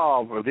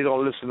starve if they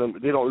don't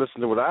listen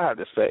to what I have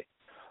to say,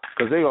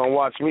 because they're gonna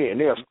watch me and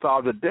they'll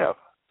starve to death.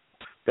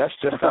 That's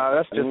just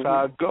how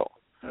it goes.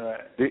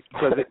 Right.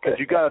 Because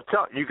you gotta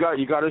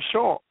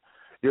show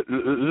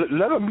them.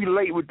 Let them be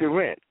late with the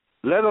rent.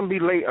 Let them be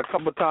late a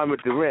couple of times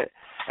with the rent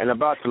and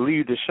about to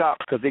leave the shop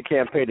because they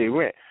can't pay their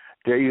rent.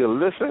 They'll either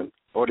listen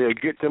or they'll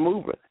get to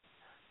moving.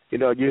 You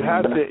know, you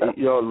have to.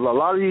 You know, a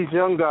lot of these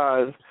young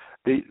guys,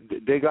 they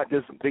got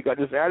this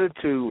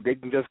attitude. They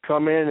can just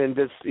come in and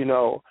just you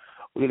gonna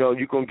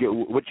get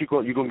what you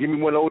gonna give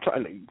me one old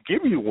time.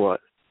 Give you one.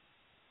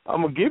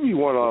 I'm gonna give you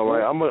one, all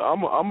right. I'm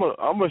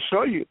gonna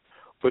show you.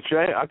 But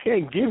I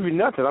can't give you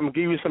nothing. I'm going to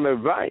give you some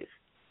advice,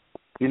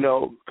 you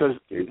know, because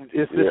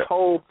it's this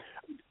whole,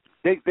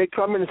 they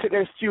come in and sit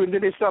next to you and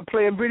then they start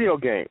playing video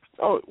games.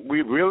 Oh,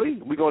 we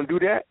going to do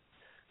that?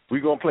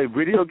 We going to play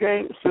video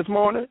games this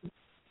morning?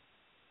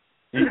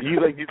 You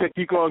think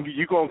you going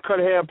to cut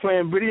hair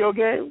playing video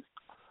games?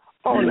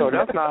 Oh, no,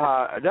 that's not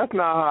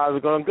how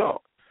it's going to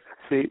go.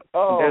 See?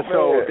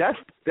 So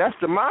that's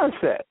the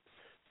mindset.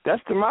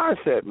 That's the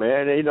mindset,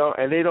 man. And, you know,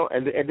 and they don't,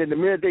 and then the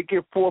minute they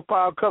get 4 or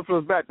 5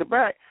 customers back to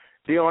back,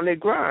 they're on their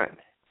grind,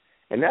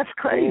 and that's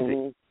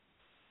crazy.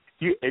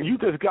 You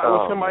just got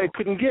what somebody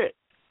couldn't get.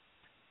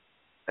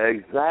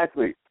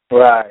 Exactly.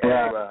 Right.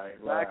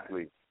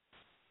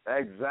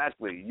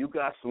 Exactly. You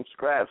got some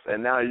scraps,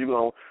 and now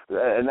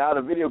now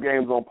the video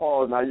game's on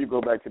pause. Now you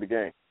go back to the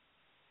game.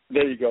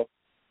 There you go.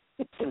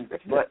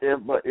 but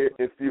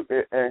if you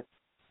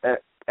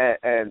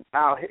and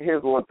Al,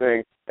 here's one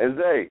thing, and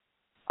Zay,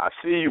 I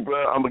see you,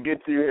 bro. I'm gonna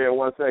get to you here in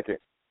 1 second.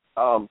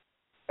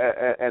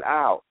 And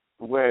Al,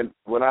 when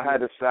I had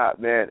the shop,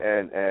 man,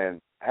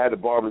 and had the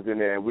barbers in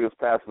there, and we was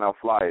passing out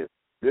flyers.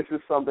 This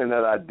is something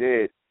that I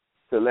did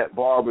to let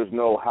barbers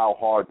know how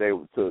hard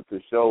to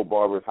show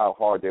barbers how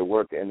hard they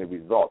work and the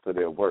results of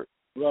their work.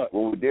 Right.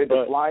 When we did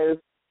the flyers,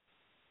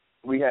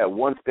 we had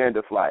one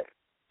standard flyer.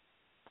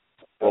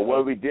 But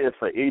what we did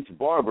for each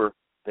barber,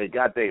 they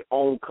got their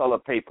own color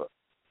paper.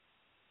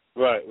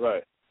 Right.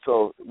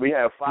 So we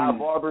had 5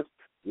 barbers.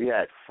 We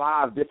had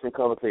 5 different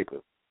color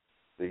papers: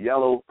 the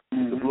yellow,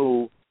 the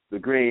blue, the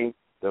green,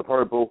 the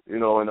purple, you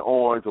know, and the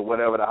orange or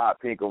whatever, the hot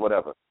pink or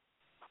whatever.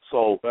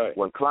 So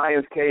when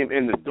clients came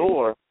in the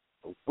door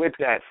with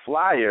that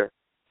flyer,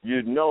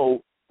 you'd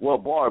know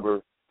what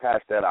barber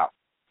passed that out.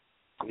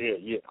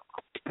 Yeah.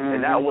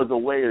 And that was a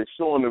way of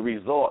showing the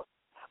result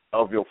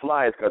of your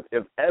flyers, because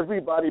if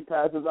everybody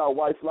passes out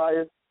white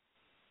flyers,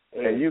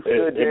 and you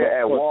stood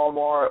there at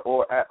Walmart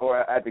or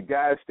at the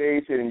gas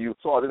station and you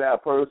talked to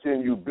that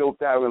person, you built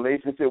that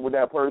relationship with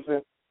that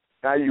person,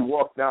 now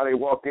they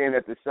walk in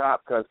at the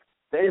shop because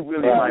they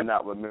really might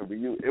not remember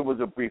you. It was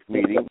a brief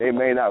meeting. They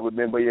may not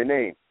remember your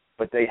name,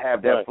 but they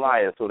have that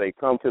flyer, so they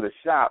come to the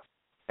shop,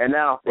 and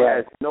now they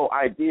have no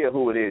idea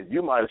who it is.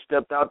 You might have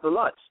stepped out to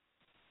lunch.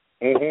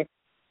 Mm-hmm.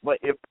 But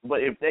if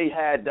they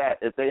have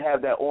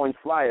that orange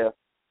flyer,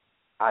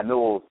 I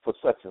know for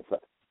such and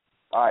such.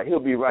 All right, he'll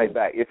be right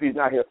back. If he's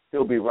not here,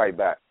 he'll be right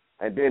back.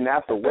 And then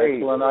that's a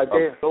way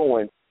of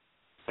showing,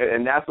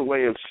 and that's a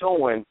way of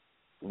showing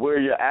where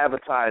your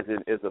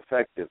advertising is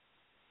effective.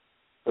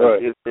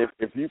 Right.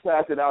 If you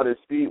pass it out at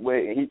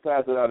Speedway and he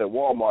passes it out at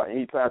Walmart and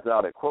he passes it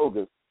out at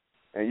Kroger's,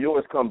 and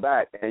yours come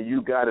back and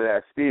you got it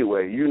at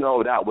Speedway, you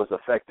know that was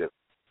effective.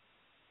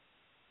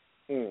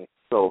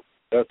 So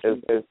it's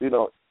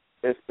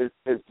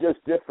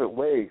just different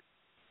ways,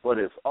 but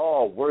it's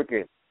all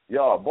working.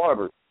 Y'all,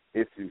 barbers,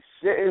 if you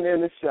sitting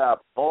in the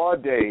shop all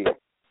day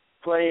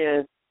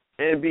playing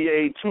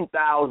NBA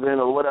 2000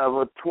 or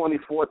whatever,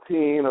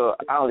 2014, or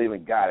I don't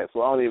even got it,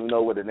 so I don't even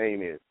know what the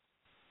name is.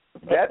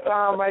 That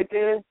time right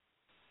there,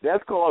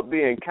 that's called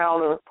being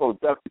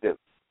counterproductive.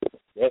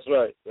 That's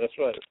right.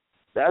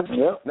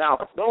 Now,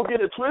 don't get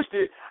it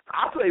twisted.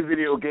 I play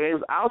video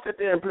games. I'll sit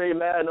there and play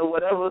Madden or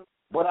whatever,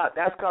 but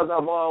that's because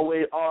I've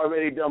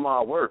already done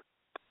my work.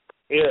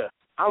 Yeah.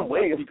 I'm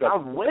waiting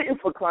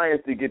for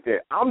clients to get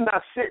there. I'm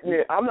not sitting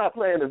there. I'm not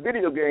playing a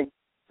video game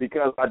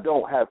because I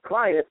don't have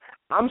clients.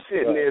 I'm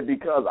sitting there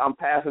because I'm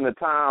passing the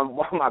time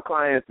while my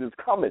clients is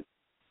coming.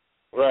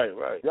 Right.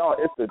 Y'all,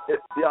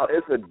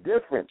 it's a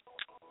difference.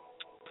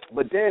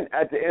 But then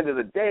at the end of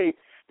the day,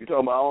 you're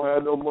talking about, I don't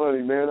have no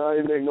money, man. I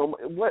ain't make no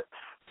money.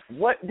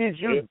 What did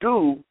you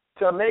do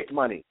to make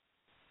money?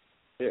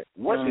 Yeah.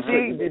 What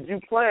seed did you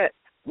plant?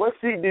 What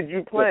seed did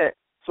you plant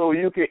so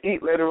you can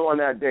eat later on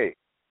that day?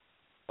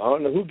 I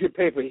don't know who get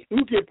paid for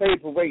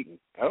waiting.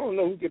 I don't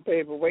know who get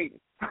paid for waiting.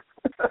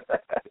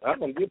 I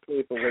don't get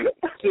paid for waiting.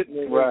 Sitting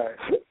there. Right.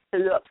 Hey,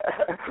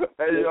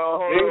 y'all,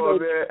 hold on,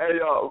 man. Hey,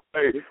 y'all,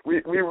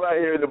 we right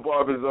here in the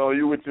Barber Zone.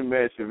 You with your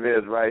man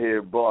Chavez right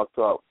here, Blog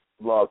Talk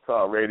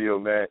Radio,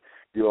 man.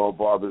 You on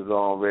Barber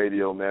Zone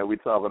Radio, man. We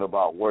talking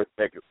about work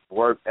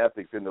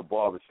ethics in the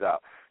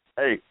barbershop.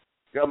 Hey,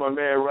 got my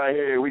man right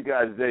here. We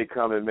got Zay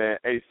coming, man.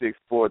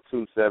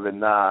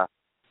 864-279.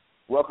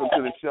 Welcome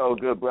to the show,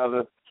 good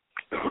brother.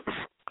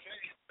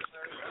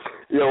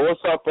 Yo,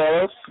 what's up,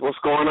 fellas? What's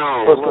going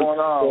on?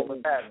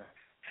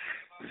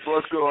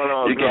 What's going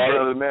on, good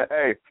brother, man?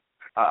 Hey,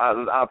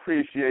 I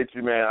appreciate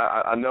you, man.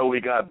 I know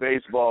we got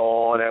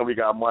baseball on and we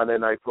got Monday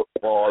Night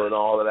Football and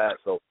all of that,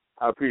 so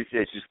I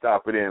appreciate you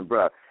stopping in,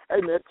 bro. Hey,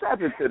 man,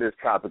 tap into this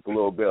topic a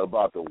little bit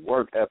about the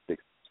work ethic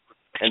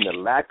and the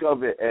lack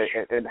of it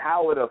and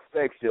how it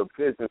affects your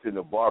business in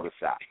the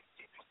barbershop.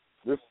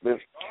 Let's do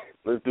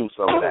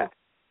some of that.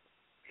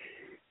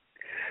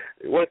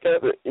 Work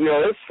ethic,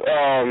 it's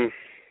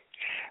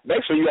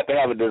basically you have to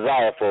have a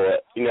desire for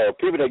it.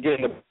 People that get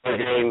in the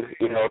game,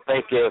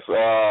 think it's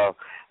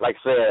like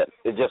I said,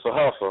 it's just a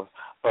hustle.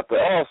 But to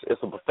us,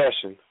 it's a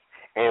profession,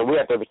 and we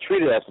have to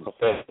treat it as a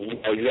profession.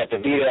 You have to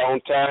be there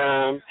on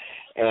time.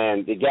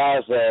 And the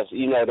guys that,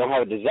 don't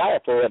have a desire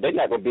for it, they're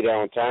not going to be there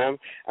on time.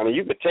 I mean,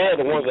 you could tell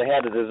the ones that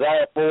have the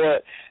desire for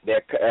it,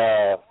 they're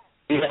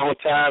be there on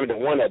time. The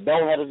ones that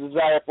don't have a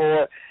desire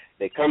for it,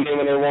 they come in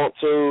when they want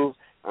to.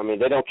 I mean,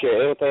 they don't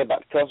care anything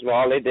about the customer.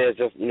 All they do is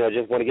just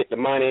want to get the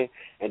money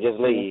and just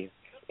leave.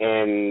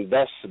 And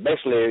that's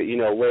basically,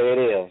 where it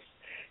is.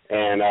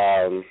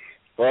 And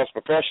for us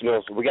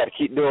professionals, we got to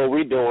keep doing what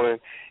we're doing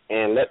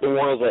and let the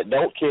ones that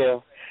don't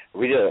care,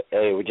 we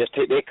just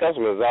take their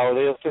customers. All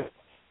it is too.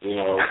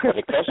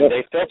 The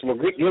customer,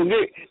 they're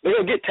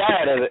gonna get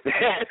tired of it.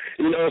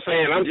 You know what I'm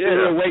saying? I'm sitting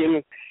here waiting,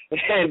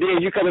 and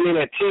then you coming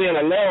in at 10,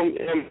 11,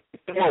 and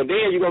come on,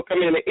 then you gonna come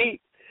in and eat.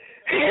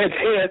 And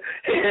then,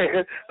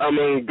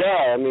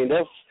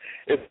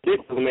 it's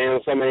ridiculous,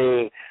 man. So,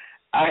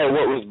 I had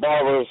worked with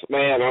barbers,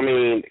 man.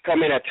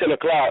 Come in at 10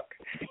 o'clock.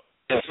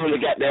 As soon as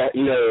they got there,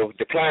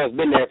 the client's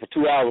been there for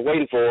 2 hours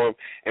waiting for them,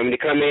 and when they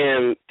come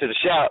in to the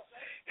shop,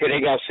 here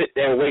they gotta sit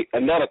there and wait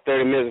another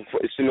 30 minutes, so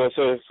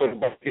the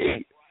barber can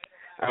eat.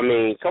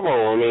 Come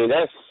on.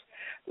 That's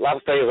a lot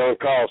of things on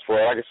calls for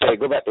it. Like I say,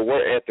 go back to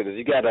work ethics.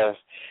 You gotta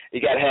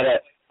have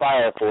that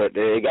fire for it.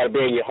 It gotta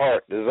be in your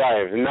heart,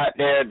 desire. If it's not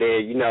there,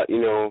 then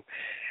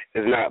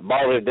it's not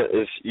barber.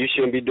 You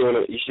shouldn't be doing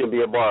it. You shouldn't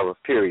be a barber.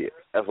 Period.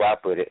 That's why I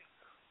put it.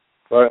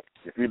 But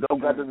if you don't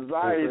got the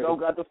desire, you don't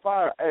got the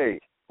fire. Hey,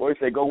 boy,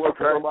 say go work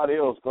for somebody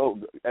else. Go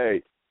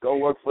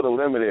work for the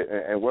Limited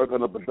and work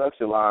on the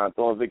production line,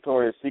 throwing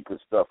Victoria's Secret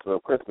stuff for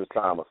Christmas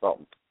time or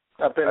something.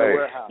 Up in the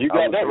warehouse. You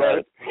got that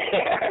right.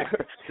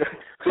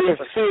 See if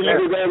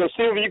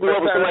you can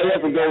work with somebody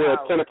else and go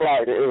at 10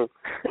 o'clock.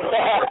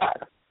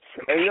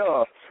 Hey,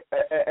 y'all,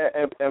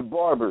 and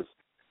barbers,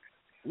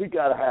 we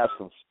got to have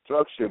some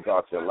structure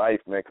about your life,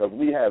 man, because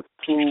we have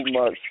too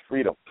much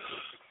freedom.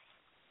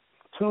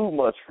 Too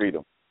much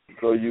freedom.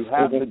 So you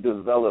have to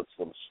develop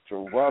some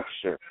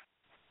structure.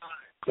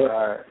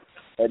 Right.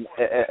 And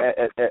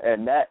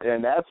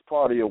that's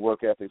part of your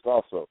work ethics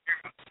also.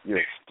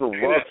 Your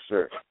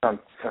structure. Some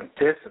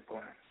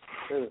discipline.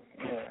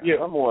 Yeah.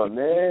 Come on,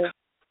 man.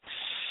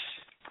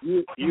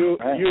 You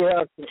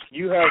have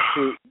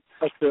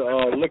to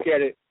look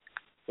at it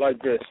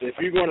like this. If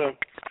you're gonna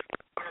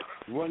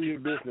run your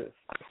business,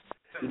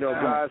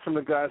 some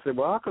of the guys say,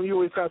 "Well, how come you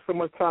always have so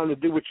much time to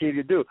do what you need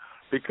to do?"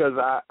 Because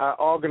I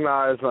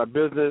organize my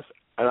business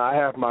and I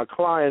have my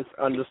clients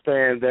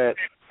understand that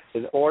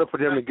in order for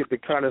them to get the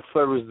kind of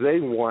service they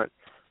want,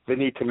 they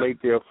need to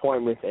make their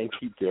appointments and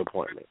keep their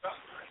appointments.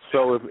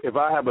 So if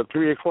I have a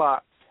 3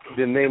 o'clock,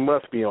 then they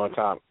must be on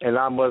time, and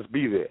I must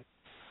be there.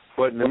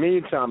 But in the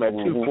meantime, at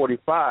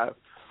 2:45,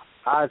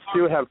 I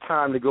still have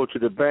time to go to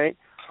the bank.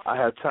 I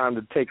have time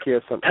to take care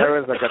of some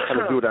errands. I got time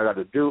to do what I got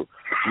to do.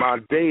 My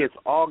day is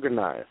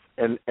organized,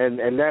 and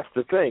that's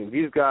the thing.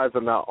 These guys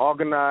are not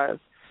organized,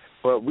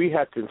 but we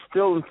have to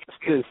instill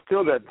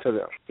that to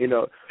them. You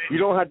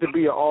don't have to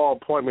be an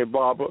all-appointment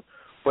barber,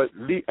 but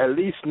at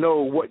least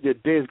know what your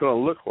day is going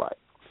to look like.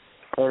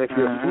 And if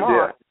you're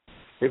smart,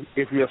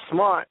 if you're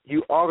smart,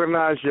 you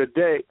organize your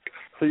day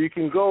so you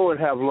can go and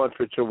have lunch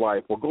with your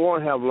wife, or go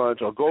and have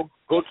lunch, or go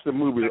to the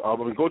movie, or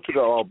go to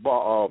the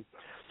bar,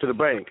 to the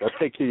bank, or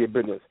take care of your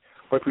business.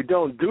 But if you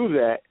don't do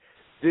that,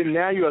 then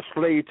now you're a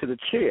slave to the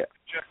chair.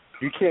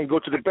 You can't go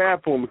to the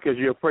bathroom because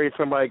you're afraid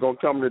somebody's going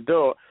to come to the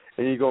door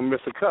and you're going to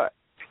miss a cut.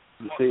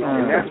 You see,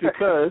 and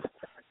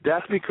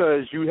that's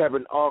because you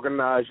haven't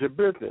organized your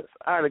business.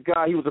 I had a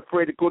guy, he was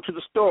afraid to go to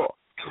the store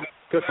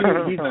because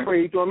he's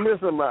afraid he's going to miss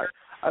somebody.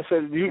 I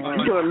said you're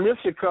gonna miss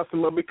your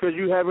customer because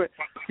you haven't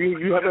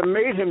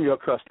made him your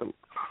customer.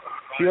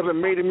 You haven't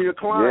made him your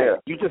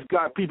client. Yeah. You just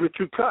got people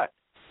to cut.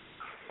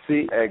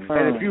 See, Exactly.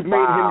 and if you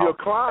made him your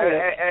client,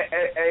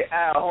 hey,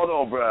 Al, hold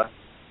on, bro.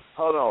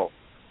 Hold on.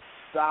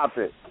 Stop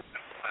it.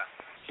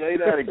 Say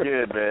that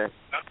again, man.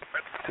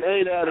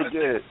 Say that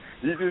again.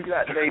 You just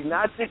got they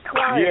not your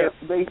client.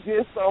 Yeah. They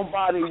just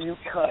somebody you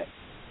cut.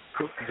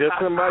 Just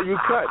somebody you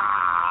cut.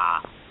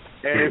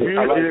 And if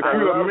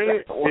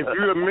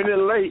you're a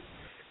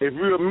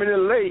minute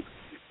late,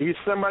 he's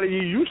somebody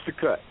you used to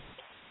cut.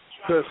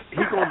 Because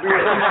he's going to be in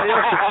somebody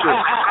else's shit.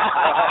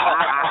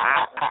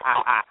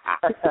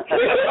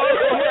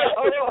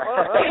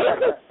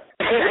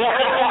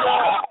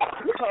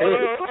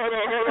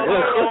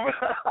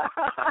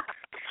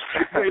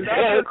 They not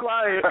your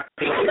client.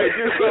 They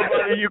just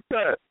somebody you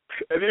cut.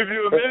 And if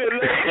you're a minute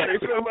late,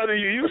 they somebody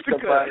you used to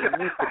cut.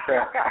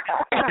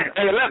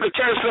 And let the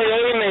church say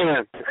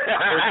amen.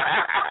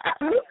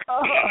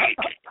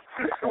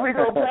 We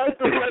gonna pass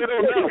the plate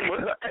on that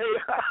one.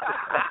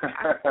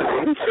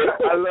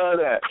 I love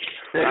that.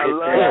 I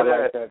love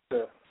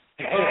that.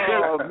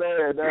 Oh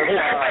man, that's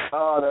hot.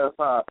 Oh, that's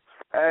hot.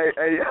 Hey.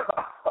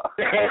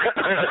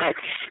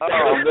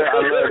 Oh man, I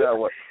love that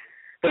one.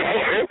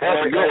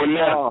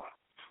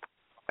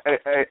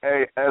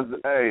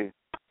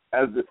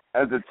 As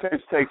the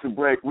church takes a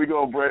break, we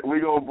gonna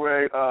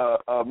bring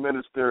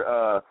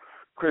Minister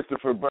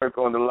Christopher Burke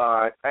on the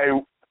line. Hey,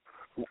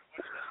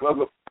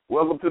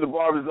 welcome to the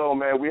Barber Zone,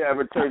 man. We have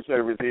a church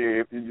service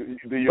here.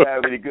 Do you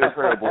have any good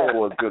parables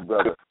for us, good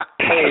brother?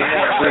 Hey,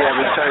 man, we have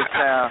a church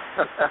now.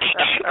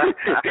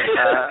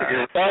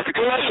 That's the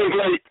collection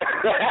plate.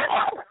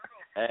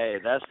 Hey,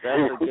 that's a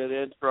good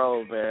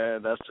intro,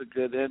 man. That's a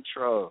good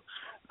intro.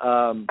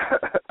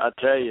 I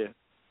tell you,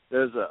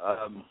 there's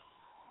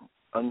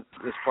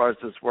as far as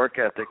this work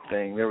ethic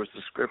thing, there was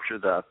a scripture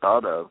that I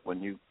thought of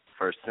when you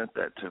first sent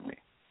that to me.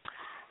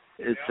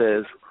 It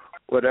says,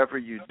 whatever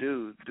you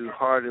do, do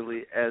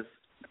heartily as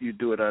you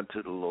do it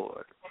unto the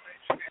Lord.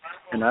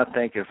 And I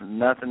think if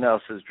nothing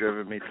else has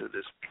driven me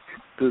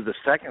through the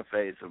second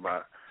phase of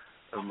my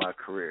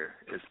career,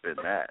 it's been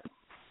that.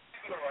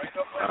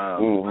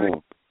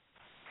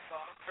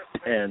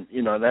 And,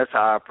 that's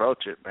how I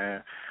approach it,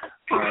 man.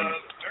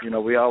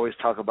 We always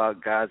talk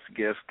about God's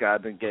gift.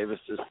 God then gave us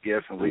this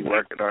gift, and we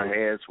work at our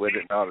hands with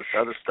it and all this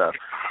other stuff.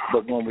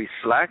 But when we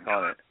slack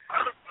on it,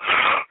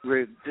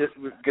 we're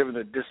giving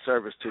a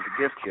disservice to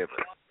the gift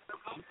giver.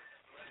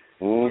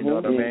 You know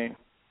what I mean?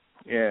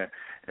 Yeah.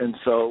 And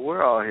so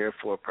we're all here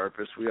for a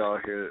purpose. We all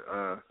here,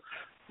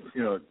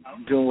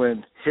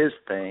 doing His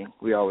thing.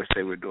 We always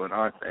say we're doing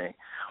our thing.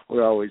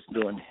 We're always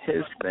doing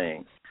His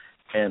thing.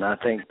 And I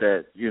think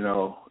that,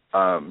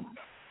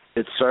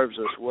 it serves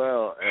us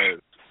well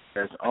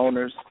as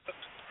owners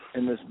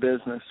in this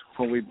business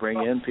when we bring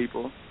in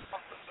people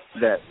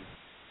that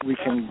we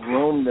can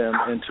groom them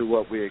into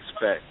what we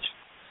expect,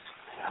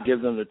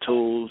 give them the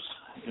tools,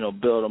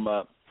 build them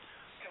up,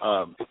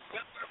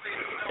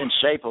 and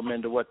shape them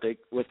into what they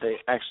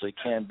actually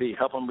can be,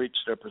 help them reach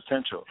their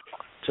potential.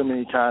 Too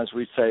many times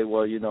we say,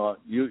 well, you're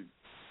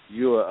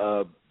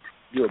a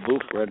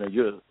booth renter,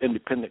 you're an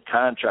independent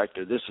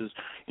contractor. This is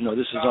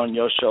on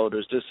your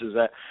shoulders. This is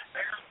that,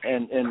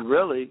 and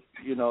really,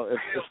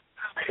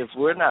 if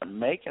we're not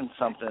making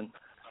something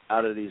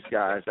out of these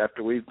guys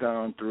after we've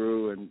gone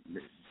through and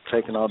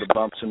taken all the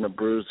bumps and the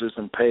bruises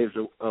and paved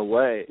a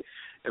way,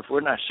 if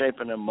we're not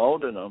shaping and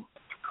molding them,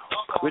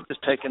 we're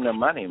just taking their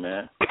money,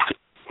 man.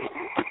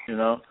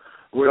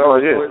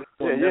 We're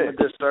doing them a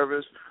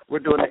disservice. We're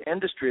doing the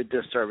industry a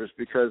disservice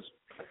because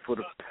for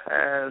the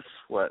past,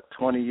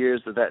 20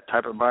 years of that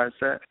type of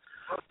mindset,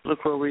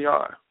 look where we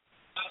are.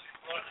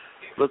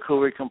 Look who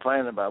we're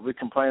complaining about. We're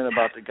complaining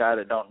about the guy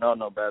that don't know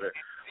no better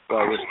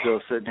while we're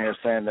still sitting here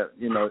saying that,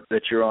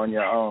 that you're on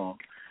your own.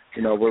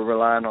 We're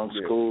relying on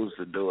schools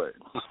to do it.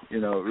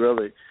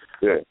 Really.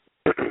 Yeah.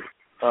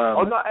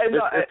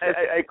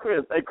 Hey,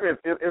 Chris.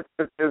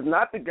 It's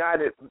not the guy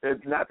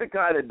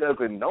that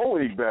doesn't know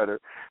any better.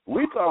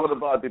 We talking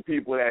about the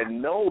people that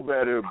know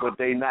better, but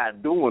they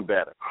not doing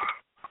better.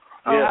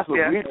 That's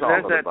what we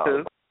talking about.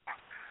 Too.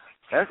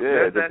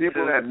 The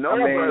people that know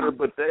better,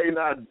 but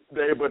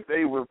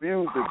they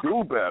refuse to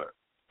do better.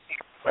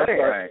 That's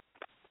right.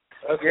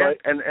 That's right.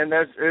 And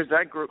there's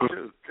that group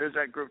too. There's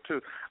that group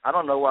too. I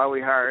don't know why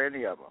we hire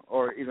any of them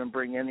or even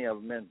bring any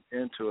of them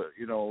into it.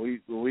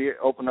 When we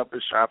open up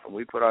this shop and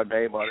we put our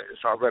name on it,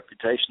 it's our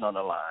reputation on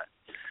the line.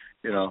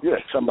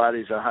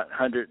 Somebody's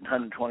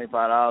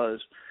 $125.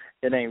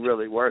 It ain't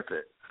really worth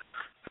it.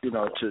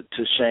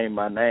 To shame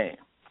my name.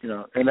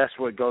 And that's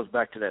what goes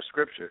back to that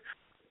scripture.